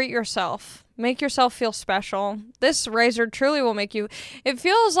not? Treat yourself. Make yourself feel special. This razor truly will make you... It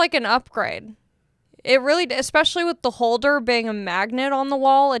feels like an upgrade. It really, especially with the holder being a magnet on the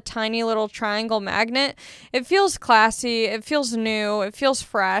wall, a tiny little triangle magnet, it feels classy, it feels new, it feels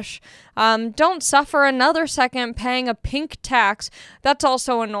fresh. Don't suffer another second paying a pink tax. That's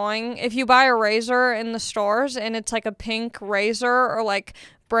also annoying. If you buy a razor in the stores and it's like a pink razor or like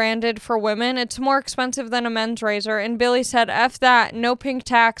branded for women, it's more expensive than a men's razor. And Billie said, F that, no pink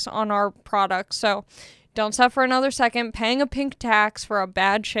tax on our products. So don't suffer another second paying a pink tax for a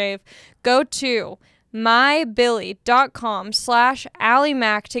bad shave. Go to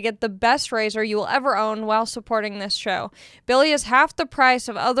mybillie.com/AllieMac to get the best razor you will ever own while supporting this show. Billie is half the price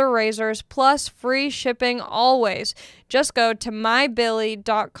of other razors plus free shipping always. Just go to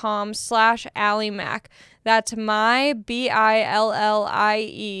mybillie.com/AllieMac. That's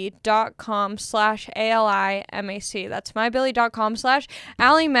mybillie.com/AllieMac. That's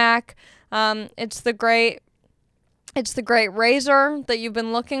mybillie.com/AllieMac. It's the great razor that you've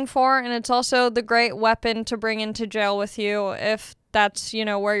been looking for, and it's also the great weapon to bring into jail with you if that's,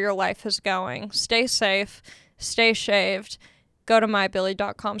 where your life is going. Stay safe, stay shaved. Go to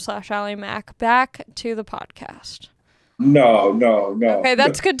mybillie.com/AllieMac. Back to the podcast. No. Okay,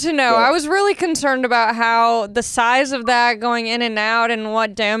 that's good to know. I was really concerned about how the size of that going in and out and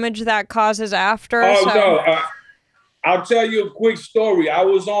what damage that causes after. No. I'll tell you a quick story. I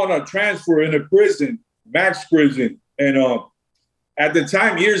was on a transfer in a prison, Max prison. And at the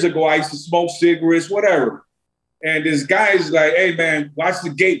time, years ago, I used to smoke cigarettes, whatever. And this guy's like, hey, man, watch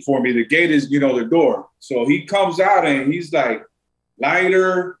the gate for me. The gate is, the door. So he comes out and he's like,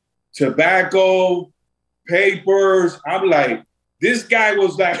 lighter, tobacco, papers. I'm like, this guy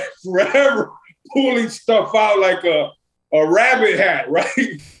was like forever pulling stuff out like a rabbit hat,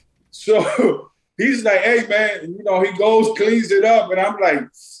 right? So he's like, hey, man, he goes, cleans it up. And I'm like,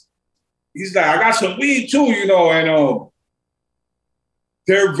 he's like, I got some weed too, and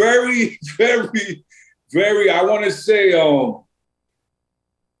they're very, very, very, I want to say,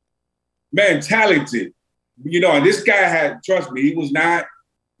 talented. And this guy had, trust me, he was not,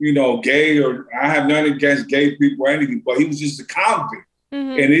 gay, or I have nothing against gay people or anything, but he was just a convict.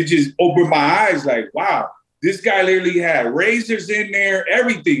 Mm-hmm. And it just opened my eyes like, wow, this guy literally had razors in there,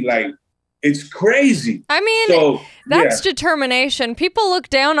 everything. Like, it's crazy. I mean, that's determination. People look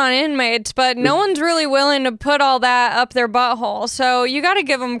down on inmates, but no one's really willing to put all that up their butthole. So you got to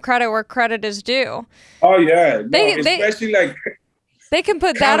give them credit where credit is due. Oh, yeah. Especially like... They can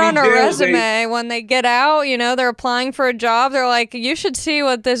put that on a resume when they get out. They're applying for a job. They're like, you should see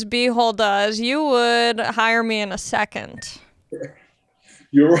what this beehole does. You would hire me in a second.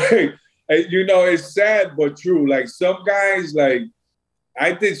 You're right. It's sad but true. Like some guys, like,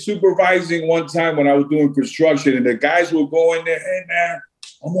 I did supervising one time when I was doing construction, and the guys would go in there, hey, man,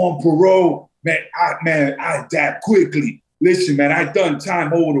 I'm on parole. Man, I adapt quickly. Listen, man, I done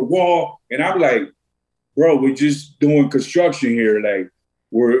time over the wall. And I'm like, bro, we're just doing construction here. Like,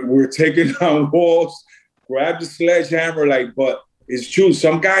 we're taking down walls, grab the sledgehammer. Like, but it's true.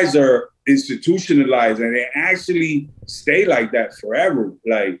 Some guys are institutionalized, and they actually stay like that forever.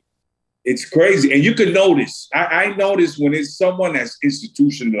 Like, it's crazy. And you can notice. I notice when it's someone that's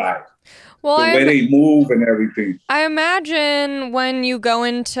institutionalized. Well, the way they move and everything. I imagine when you go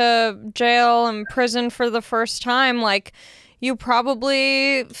into jail and prison for the first time, like, you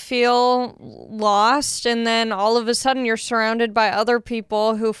probably feel lost, and then all of a sudden you're surrounded by other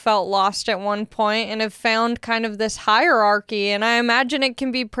people who felt lost at one point and have found kind of this hierarchy. And I imagine it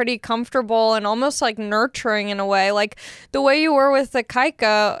can be pretty comfortable and almost like nurturing in a way, like the way you were with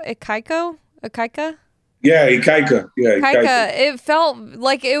Akaika. Yeah, Ikaika. Yeah, Kaika, it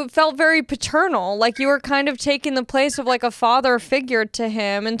felt very paternal. Like you were kind of taking the place of like a father figure to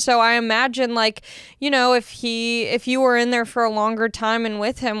him. And so I imagine like, if you were in there for a longer time and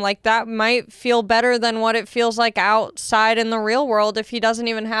with him, like that might feel better than what it feels like outside in the real world if he doesn't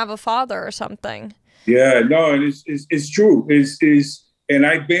even have a father or something. Yeah, no, and it's true. And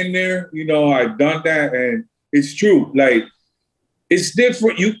I've been there, I've done that, and it's true. Like it's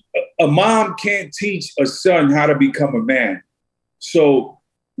different. A mom can't teach a son how to become a man. So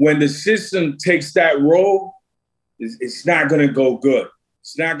when the system takes that role, it's not going to go good.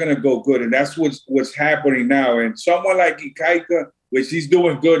 It's not going to go good, and that's what's happening now. And someone like Ikaika, which he's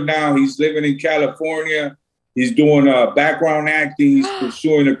doing good now. He's living in California. He's doing background acting. He's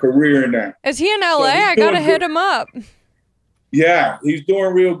pursuing a career in that. Is he in LA? I gotta hit him up. Yeah, he's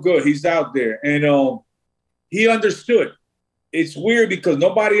doing real good. He's out there, and he understood. It's weird because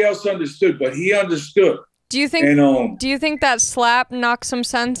nobody else understood, but he understood. Do you think that slap knocked some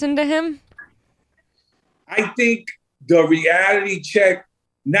sense into him? I think the reality check,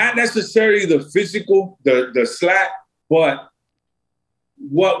 not necessarily the physical, the slap, but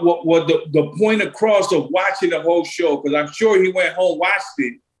what the point across of watching the whole show, because I'm sure he went home, watched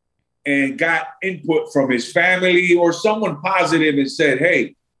it, and got input from his family or someone positive and said,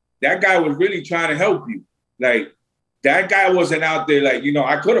 hey, that guy was really trying to help you. Like, that guy wasn't out there like,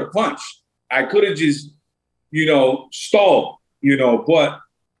 I could have punched. I could have just, stalled, but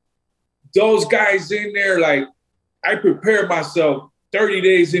those guys in there, like, I prepared myself 30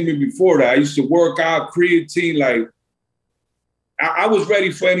 days even before that. I used to work out, creatine, like, I was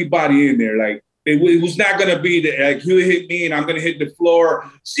ready for anybody in there. Like, it was not going to be that, like, he'll hit me and I'm going to hit the floor.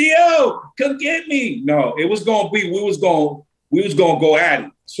 CO, come get me. No, it was going to be, we was going to go at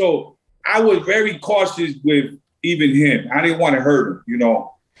it. So I was very cautious with even him. I didn't want to hurt him,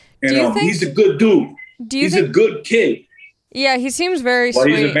 And he's a good dude. He's a good kid. Yeah, he seems very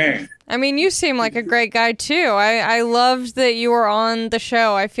sweet. He's a man. I mean, you seem like a great guy, too. I loved that you were on the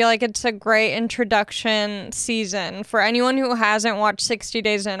show. I feel like it's a great introduction season. For anyone who hasn't watched 60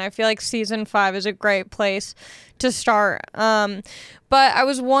 Days In, I feel like season 5 is a great place to start. But I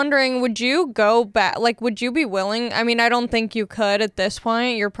was wondering, would you go back? Like, would you be willing? I mean, I don't think you could at this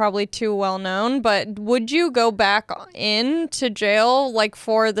point. You're probably too well known. But would you go back into jail, like,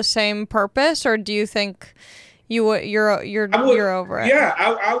 for the same purpose? Or do you think... You're over it? Yeah,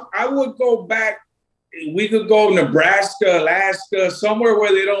 I would go back. We could go Nebraska, Alaska, somewhere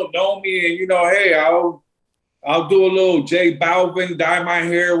where they don't know me, and hey, I'll do a little J Balvin, dye my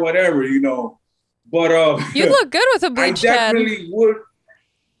hair, whatever, But you look good with a bleached head. I definitely would,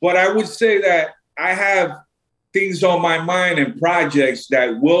 but I would say that I have things on my mind and projects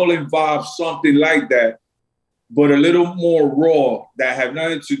that will involve something like that, but a little more raw that have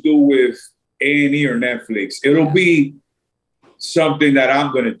nothing to do with A&E or Netflix. It'll be something that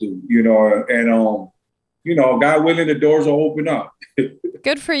I'm going to do, and, God willing, the doors will open up.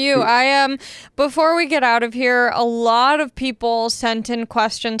 Good for you. Before we get out of here, a lot of people sent in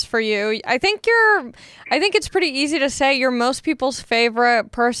questions for you. I think it's pretty easy to say you're most people's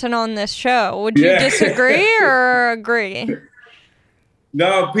favorite person on this show. Would you disagree or agree?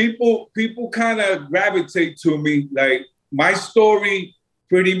 No, people kind of gravitate to me. Like, my story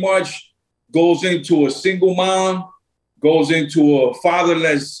pretty much goes into a single mom, goes into a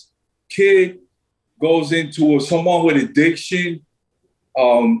fatherless kid, goes into someone with addiction,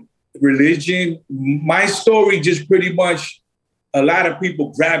 religion. My story just pretty much, a lot of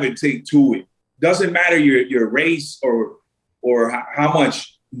people gravitate to it. Doesn't matter your race or how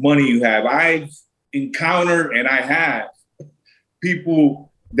much money you have. I've encountered, and I have,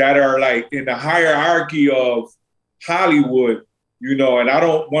 people that are like in the hierarchy of Hollywood, and I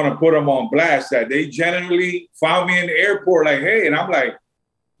don't want to put them on blast, that they generally found me in the airport like, hey, and I'm like,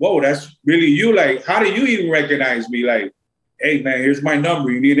 whoa, that's really you? Like, how do you even recognize me? Like, hey, man, here's my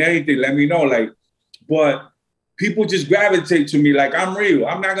number. You need anything, let me know. Like, but people just gravitate to me like I'm real.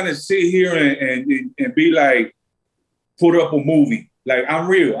 I'm not going to sit here and be like, put up a movie. Like, I'm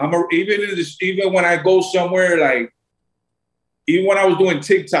real. Even when I go somewhere, like, even when I was doing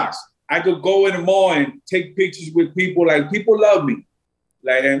TikToks, I could go in the mall and take pictures with people. Like, people love me.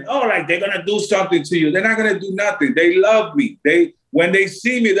 Like, and like they're gonna do something to you. They're not gonna do nothing. They love me. When they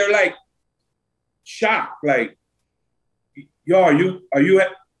see me, they're like shocked. Like, yo, are you?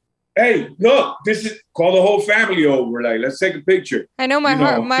 Hey, look, call the whole family over. Like, let's take a picture. I know my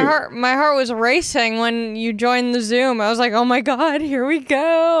heart was racing when you joined the Zoom. I was like, oh my God, here we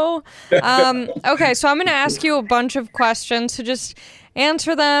go. Okay, so I'm gonna ask you a bunch of questions. So just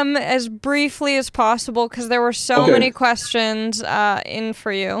answer them as briefly as possible because there were so many questions in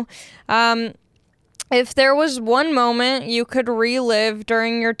for you. If there was one moment you could relive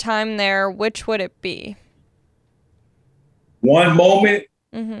during your time there, which would it be? One moment,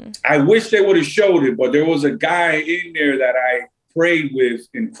 Mm-hmm. I wish they would have showed it, but there was a guy in there that I prayed with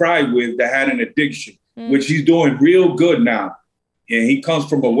and cried with that had an addiction, which he's doing real good now. And he comes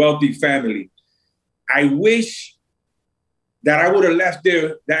from a wealthy family. I wish that I would have left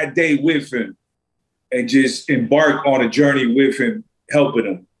there that day with him and just embarked on a journey with him, helping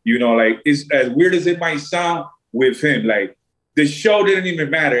him. You know, like, it's as weird as it might sound, with him. Like, the show didn't even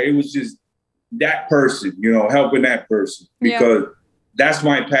matter. It was just that person, you know, helping that person, because that's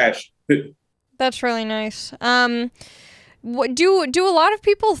my passion. That's really nice. What do a lot of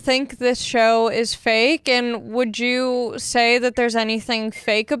people think this show is fake? And would you say that there's anything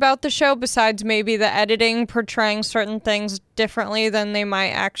fake about the show besides maybe the editing portraying certain things differently than they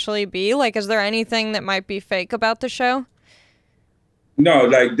might actually be? Like, is there anything that might be fake about the show? No,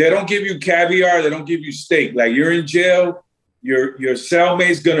 like, they don't give you caviar, they don't give you steak. Like, you're in jail, your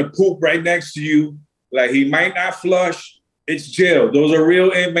cellmate's gonna poop right next to you. Like, he might not flush. It's jail. Those are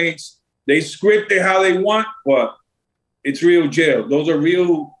real inmates. They script it how they want, but it's real jail. Those are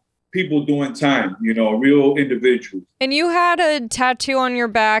real people doing time, you know, real individuals. And you had a tattoo on your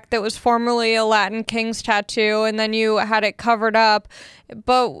back that was formerly a Latin Kings tattoo, and then you had it covered up.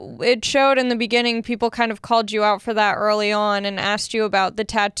 But it showed in the beginning, people kind of called you out for that early on and asked you about the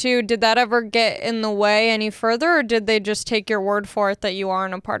tattoo. Did that ever get in the way any further, or did they just take your word for it that you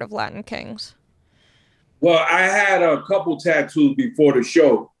aren't a part of Latin Kings? Well, I had a couple tattoos before the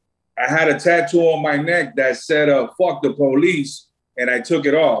show. I had a tattoo on my neck that said, fuck the police, and I took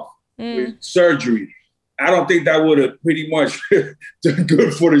it off with surgery. I don't think that would have pretty much done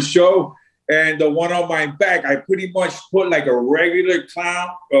good for the show. And the one on my back, I pretty much put like a regular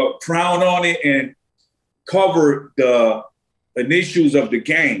crown on it and covered the initials of the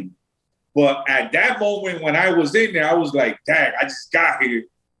gang. But at that moment when I was in there, I was like, dang, I just got here.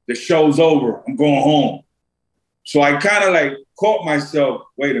 The show's over. I'm going home. So I kind of like caught myself,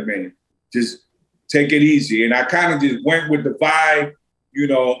 wait a minute, just take it easy. And I kind of just went with the vibe, you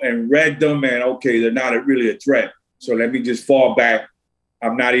know, and read them, and okay, they're not really a threat. So let me just fall back.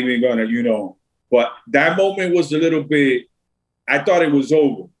 I'm not even gonna, you know, but that moment was a little bit, I thought it was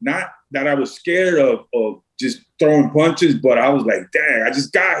over. Not that I was scared of just throwing punches, but I was like, dang, I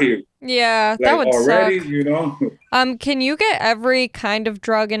just got here. Yeah, like, that would already, suck. You know? Can you get every kind of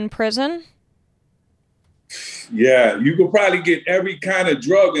drug in prison? Yeah, you could probably get every kind of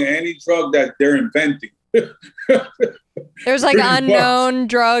drug and any drug that they're inventing. There's like unknown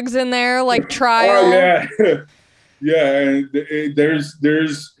drugs in there, like trial. Oh yeah, yeah. And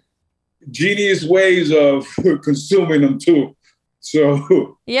there's genius ways of consuming them too.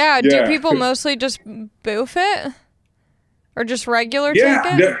 So yeah, do people mostly just boof it, or just regular take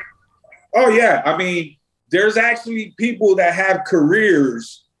it? Oh yeah, I mean, there's actually people that have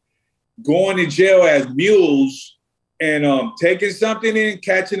careers going to jail as mules and taking something in,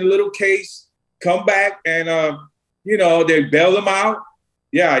 catching a little case, come back, and you know, they bail them out.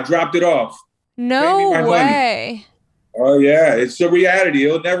 Yeah, I dropped it off. No way. Money. Oh yeah, it's a reality.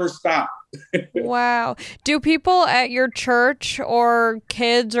 It'll never stop. Wow. Do people at your church or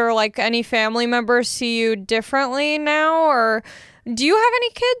kids or like any family members see you differently now, or do you have any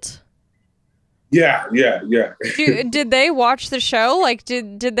kids? Yeah. Did they watch the show? Like,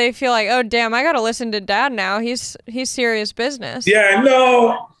 did they feel like, oh damn, I gotta listen to Dad now? He's serious business. Yeah,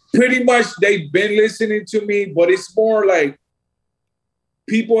 no, pretty much they've been listening to me, but it's more like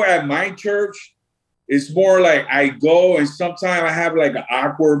people at my church. It's more like I go and sometimes I have like an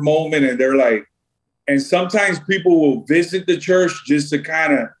awkward moment, and they're like, and sometimes people will visit the church just to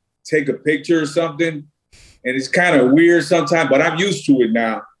kind of take a picture or something, and it's kind of weird sometimes, but I'm used to it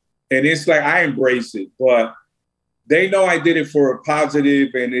now. And it's like, I embrace it, but they know I did it for a positive,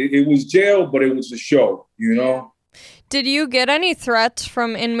 and it was jail, but it was a show, you know? Did you get any threats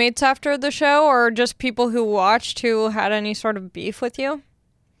from inmates after the show, or just people who watched who had any sort of beef with you?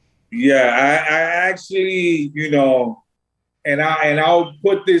 Yeah, I actually, you know, and I'll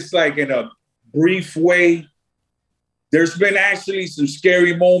put this like in a brief way. There's been actually some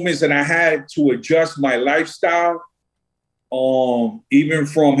scary moments, and I had to adjust my lifestyle. Even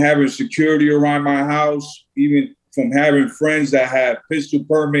from having security around my house, even from having friends that have pistol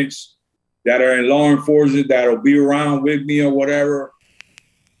permits that are in law enforcement that'll be around with me or whatever.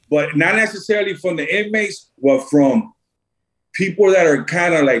 But not necessarily from the inmates, but from people that are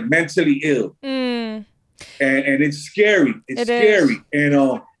kind of like mentally ill. And it's scary. It's scary.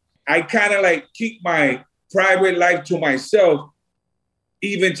 And I kind of like keep my private life to myself,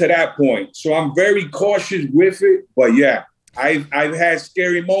 even to that point. So I'm very cautious with it. But yeah, I've had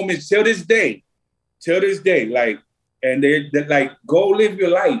scary moments till this day. till this day. Like, and they're like, go live your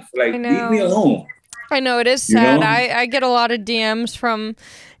life. Like, leave me alone. I know, it is sad. I get a lot of DMs from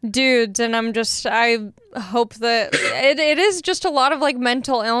dudes, and I hope that it is just a lot of like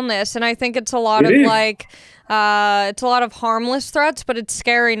mental illness, and I think it's a lot of like it's a lot of harmless threats, but it's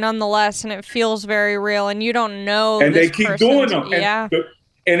scary nonetheless, and it feels very real, and you don't know. And they keep doing them. Yeah.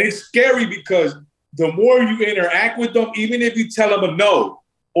 And it's scary because the more you interact with them, even if you tell them a no,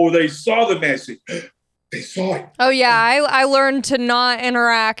 or they saw the message, they saw it. Oh, yeah. I learned to not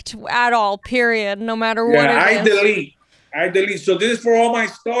interact at all, period, no matter what it is. I delete. So this is for all my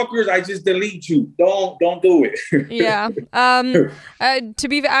stalkers. I just delete you. Don't do it. Yeah. I'm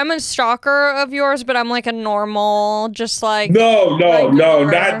a stalker of yours, but I'm like a normal, just like. No,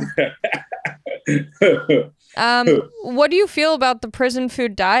 not that. What do you feel about the prison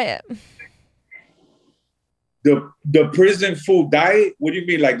food diet? The prison food diet? What do you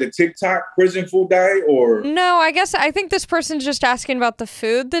mean, like the TikTok prison food diet, or? No, I think this person's just asking about the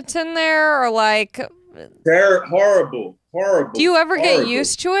food that's in there, or like. They're horrible. Do you ever get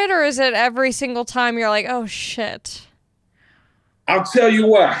used to it, or is it every single time you're like, oh shit? I'll tell you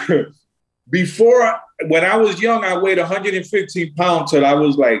what. When I was young, I weighed 115 pounds till I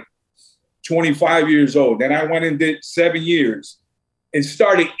was like 25 years old. Then I went and did 7 years and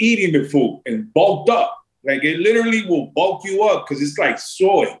started eating the food and bulked up. Like, it literally will bulk you up because it's like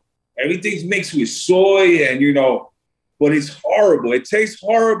soy. Everything's mixed with soy and, but it's horrible. It tastes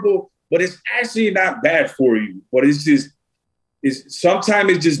horrible, but it's actually not bad for you. But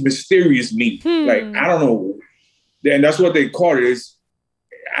sometimes it's just mysterious meat. Like, I don't know. And that's what they call it.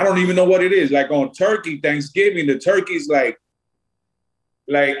 I don't even know what it is. Like on Thanksgiving, the turkey's like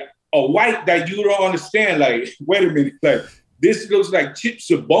a white that you don't understand. Like, wait a minute. Like, this looks like chips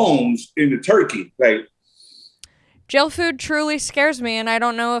of bones in the turkey. Like, jail food truly scares me, and I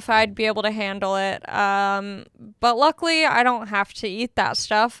don't know if I'd be able to handle it. But luckily, I don't have to eat that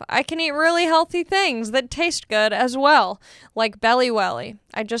stuff. I can eat really healthy things that taste good as well, like Belly Welly.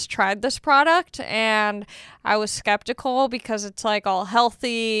 I just tried this product, and I was skeptical because it's like all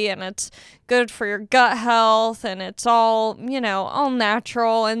healthy, and it's good for your gut health, and it's all, all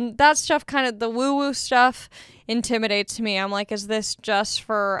natural. And that stuff, kind of the woo-woo stuff, intimidates me. I'm like, is this just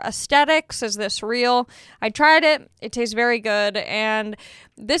for aesthetics? Is this real? I tried it. It tastes very good. And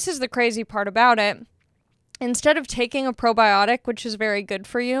this is the crazy part about it. Instead of taking a probiotic, which is very good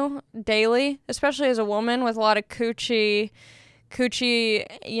for you daily, especially as a woman with a lot of coochie,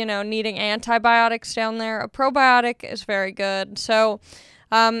 needing antibiotics down there, a probiotic is very good. So,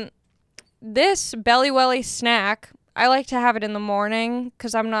 this Belly Welly snack, I like to have it in the morning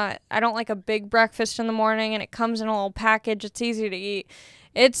because I don't like a big breakfast in the morning, and it comes in a little package. It's easy to eat.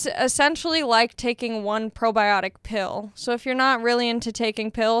 It's essentially like taking one probiotic pill. So if you're not really into taking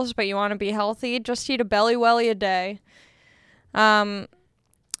pills, but you want to be healthy, just eat a Belly Welly a day. I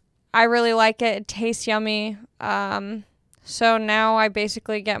really like it. It tastes yummy. So now I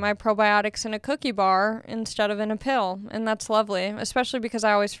basically get my probiotics in a cookie bar instead of in a pill, and that's lovely, especially because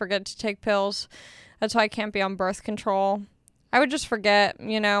I always forget to take pills. That's why I can't be on birth control. I would just forget,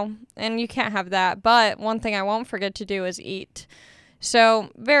 and you can't have that. But one thing I won't forget to do is eat. So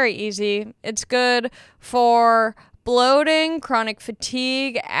very easy. It's good for bloating, chronic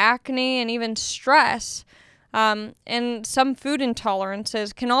fatigue, acne, and even stress. And some food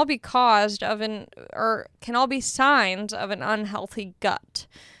intolerances can all be can all be signs of an unhealthy gut.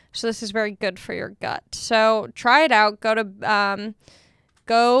 So this is very good for your gut. So try it out.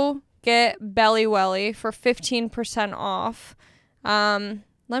 Go get Belly Welly for 15% off.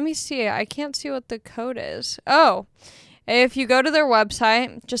 Let me see. I can't see what the code is. Oh, if you go to their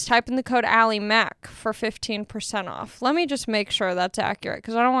website, just type in the code AllieMac for 15% off. Let me just make sure that's accurate,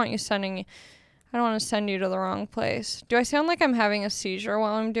 because I don't want to send you to the wrong place. Do I sound like I'm having a seizure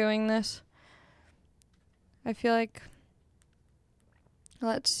while I'm doing this? I feel like...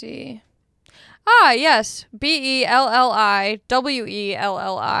 Let's see. Yes.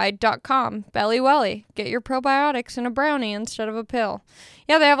 BELLIWELLI.com. Belly Welly. Get your probiotics in a brownie instead of a pill.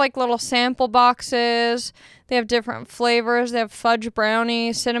 Yeah, they have like little sample boxes. They have different flavors. They have fudge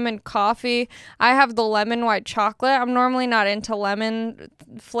brownie, cinnamon coffee. I have the lemon white chocolate. I'm normally not into lemon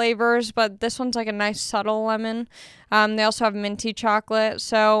flavors, but this one's like a nice subtle lemon. They also have minty chocolate.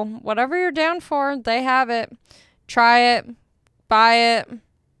 So whatever you're down for, they have it. Try it. Buy it.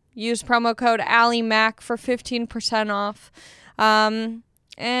 Use promo code AllieMac for 15% off. And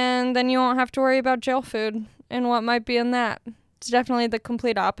then you won't have to worry about jail food and what might be in that. It's definitely the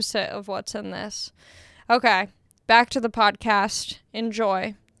complete opposite of what's in this. Okay, back to the podcast.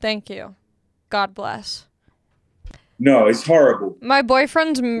 Enjoy. Thank you. God bless. No, it's horrible. My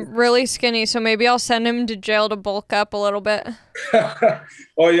boyfriend's really skinny, so maybe I'll send him to jail to bulk up a little bit.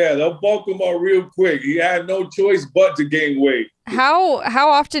 Oh yeah, they'll bulk him up real quick. He had no choice but to gain weight. How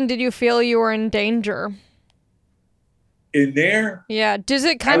often did you feel you were in danger? In there? Yeah. Does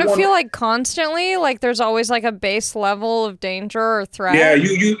it kind of feel like constantly? Like there's always like a base level of danger or threat? Yeah,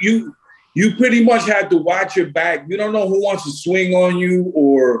 you pretty much have to watch your back. You don't know who wants to swing on you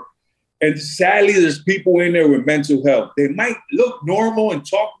and sadly there's people in there with mental health. They might look normal and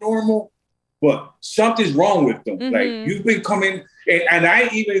talk normal, but something's wrong with them. Mm-hmm. Like you've been coming, and I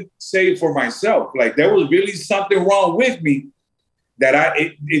even say it for myself, like there was really something wrong with me that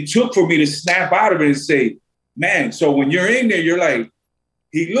it took for me to snap out of it and say, man, so when you're in there, you're like,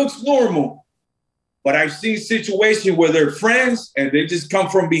 he looks normal, but I've seen situations where they're friends and they just come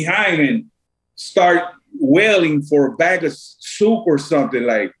from behind and start wailing for a bag of soup or something.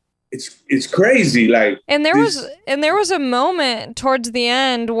 Like, it's crazy. Like, and there was a moment towards the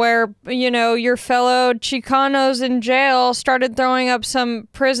end where, you know, your fellow Chicanos in jail started throwing up some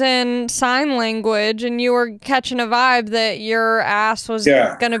prison sign language, and you were catching a vibe that your ass was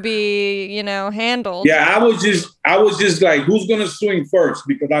gonna be, you know, handled. Yeah, I was just like, who's gonna swing first?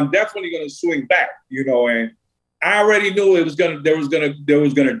 Because I'm definitely gonna swing back, you know. And I already knew there was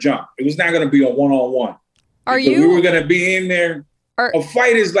gonna jump. It was not gonna be a one-on-one. We were gonna be in there. A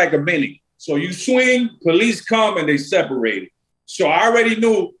fight is like a minute. So you swing, police come, and they separate it. So I already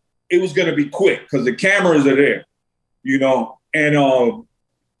knew it was going to be quick because the cameras are there, you know, and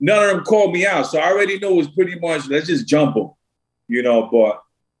none of them called me out. So I already knew it was pretty much, let's just jump them, you know, but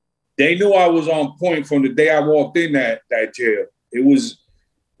they knew I was on point from the day I walked in that jail. It was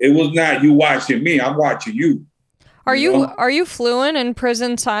not you watching me, I'm watching you. Are you fluent in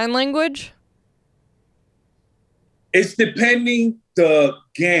prison sign language? It's depending the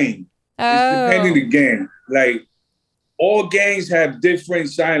gang. Oh. It's depending the gang. Like all gangs have different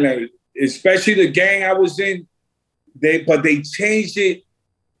sign language, especially the gang I was in. They changed it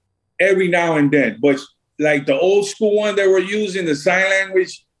every now and then. But like the old school one that we're using, the sign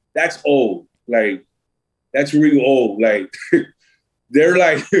language, that's old. Like that's real old. Like they're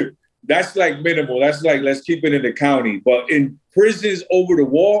like that's like minimal. That's like let's keep it in the county. But in prisons over the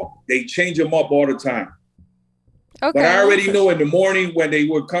wall, they change them up all the time. Okay. But I already knew in the morning when they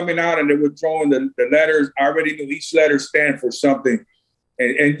were coming out and they were throwing the letters, I already knew each letter stand for something.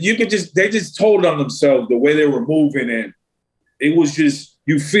 And they just told on themselves the way they were moving, and it was just,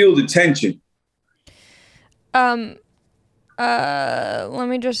 you feel the tension. Let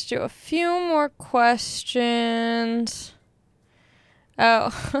me just do a few more questions.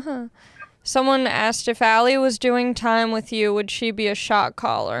 Oh, someone asked if Allie was doing time with you, would she be a shot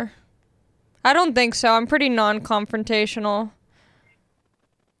caller? I don't think so. I'm pretty non-confrontational.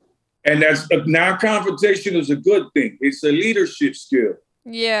 And that's non-confrontation is a good thing. It's a leadership skill.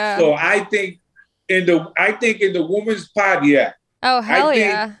 Yeah. So I think in the women's pod, yeah. Oh, hell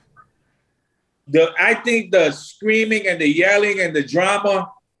yeah. I think the screaming and the yelling and the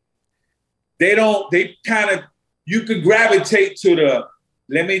drama, you could gravitate to the,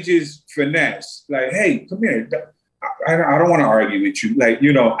 let me just finesse. Like, hey, come here. I don't want to argue with you. Like,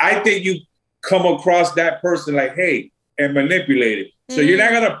 you know, I think you come across that person like, hey, and manipulate it. So you're not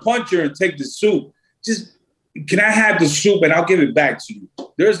going to punch her and take the soup. Just, can I have the soup and I'll give it back to you?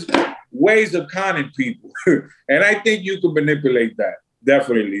 There's ways of conning people. And I think you can manipulate that.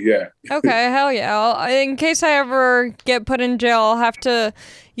 Definitely, yeah. Okay, hell yeah. In case I ever get put in jail, I'll have to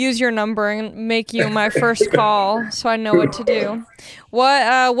use your number and make you my first call so I know what to do.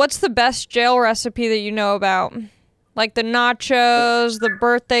 What's the best jail recipe that you know about? Like the nachos, the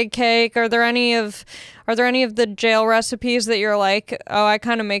birthday cake. Are there any of the jail recipes that you're like, oh, I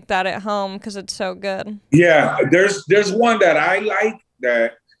kind of make that at home because it's so good? Yeah, there's one that I like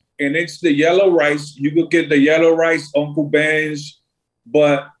and it's the yellow rice. You could get the yellow rice, Uncle Ben's,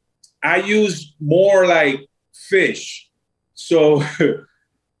 but I use more like fish. So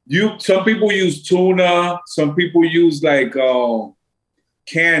some people use tuna, some people use like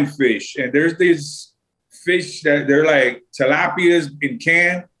canned fish, and there's this fish that they're like tilapias in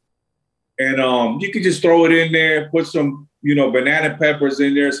can, and you can just throw it in there, put some, you know, banana peppers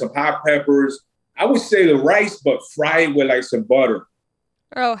in there, some hot peppers. I would say the rice, but fry it with like some butter.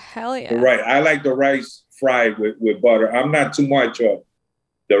 Oh, hell yeah. Right. I like the rice fried with butter. I'm not too much of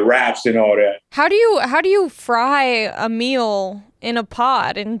the wraps and all that. How do you fry a meal in a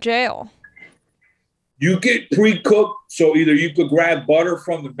pot in jail? You get pre-cooked, so either you could grab butter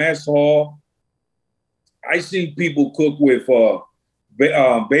from the mess hall. I seen people cook with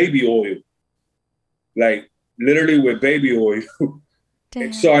baby oil, like literally with baby oil.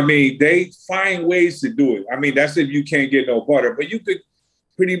 Damn. So, I mean, they find ways to do it. I mean, that's if you can't get no butter, but you could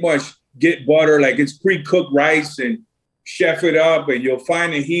pretty much get butter, like it's pre-cooked rice, and chef it up, and you'll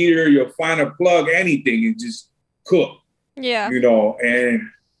find a heater, you'll find a plug, anything, and just cook. Yeah. You know, and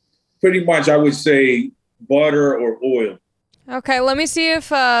pretty much I would say butter or oil. Okay, let me see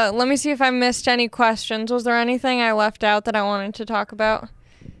if I missed any questions. Was there anything I left out that I wanted to talk about?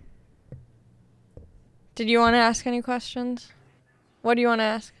 Did you want to ask any questions? What do you want to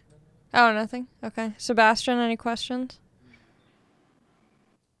ask? Oh, nothing? Okay. Sebastian, any questions?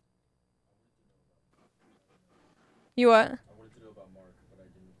 You what? I wanted to know about Mark, but I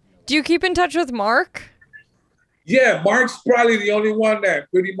didn't know. Do you keep in touch with Mark? Yeah, Mark's probably the only one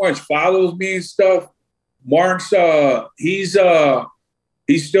that pretty much follows me and stuff. Mark's he's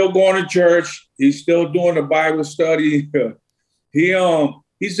still going to church. He's still doing the Bible study.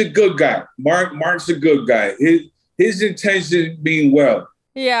 He's a good guy. Mark's a good guy. His intention being well.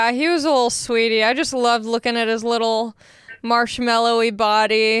 Yeah, he was a little sweetie. I just loved looking at his little marshmallowy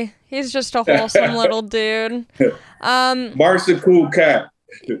body. He's just a wholesome little dude. Mark's a cool cat.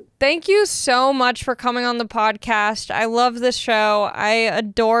 Thank you so much for coming on the podcast. I love this show. I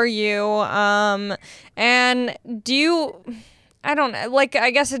adore you. And do you, I don't know, like,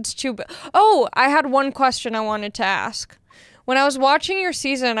 I guess it's too, oh, I had one question I wanted to ask. When I was watching your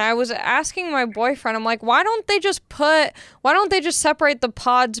season, I was asking my boyfriend, I'm like, why don't they just separate the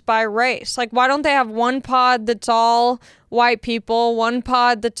pods by race? Like, why don't they have one pod that's all white people, one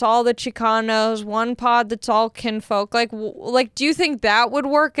pod that's all the Chicanos, one pod that's all kinfolk? Like, do you think that would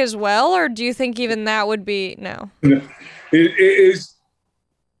work as well? Or do you think even that would be, no? It is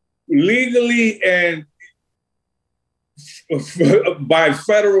legally and by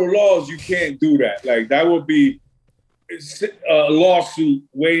federal laws, you can't do that. Like, that would be a lawsuit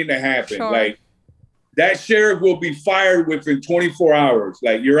waiting to happen. Sure. Like, that sheriff will be fired within 24 hours.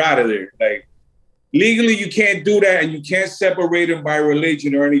 Like, you're out of there. Like, legally, you can't do that, and you can't separate them by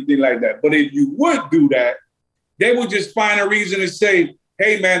religion or anything like that. But if you would do that, they would just find a reason to say,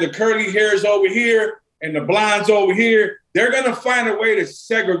 hey, man, the curly hair is over here and the blondes over here. They're going to find a way to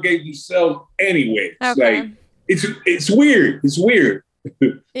segregate themselves anyway. Okay. Like, it's weird. It's weird.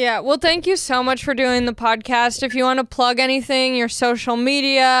 Yeah, well, thank you so much for doing the podcast. If you want to plug anything, your social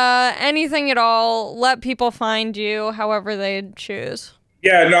media, anything at all, let people find you however they choose.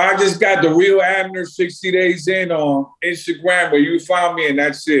 Yeah, no, I just got the Real Abner 60 Days In on Instagram, where you found me, and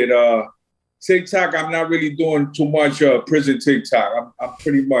that's it. TikTok, I'm not really doing too much prison TikTok. I'm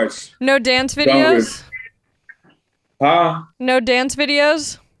pretty much no dance videos. No dance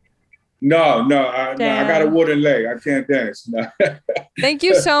videos. No, I got a wooden leg. I can't dance. No. Thank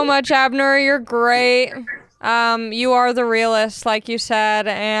you so much, Abner. You're great. You are the realist, like you said,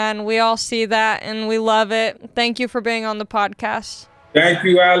 and we all see that, and we love it. Thank you for being on the podcast. Thank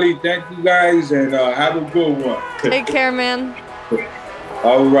you, Ali. Thank you, guys, and have a good one. Take care, man.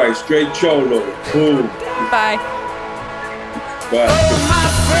 All right, straight cholo. Cool. Bye.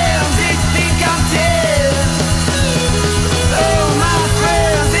 Bye.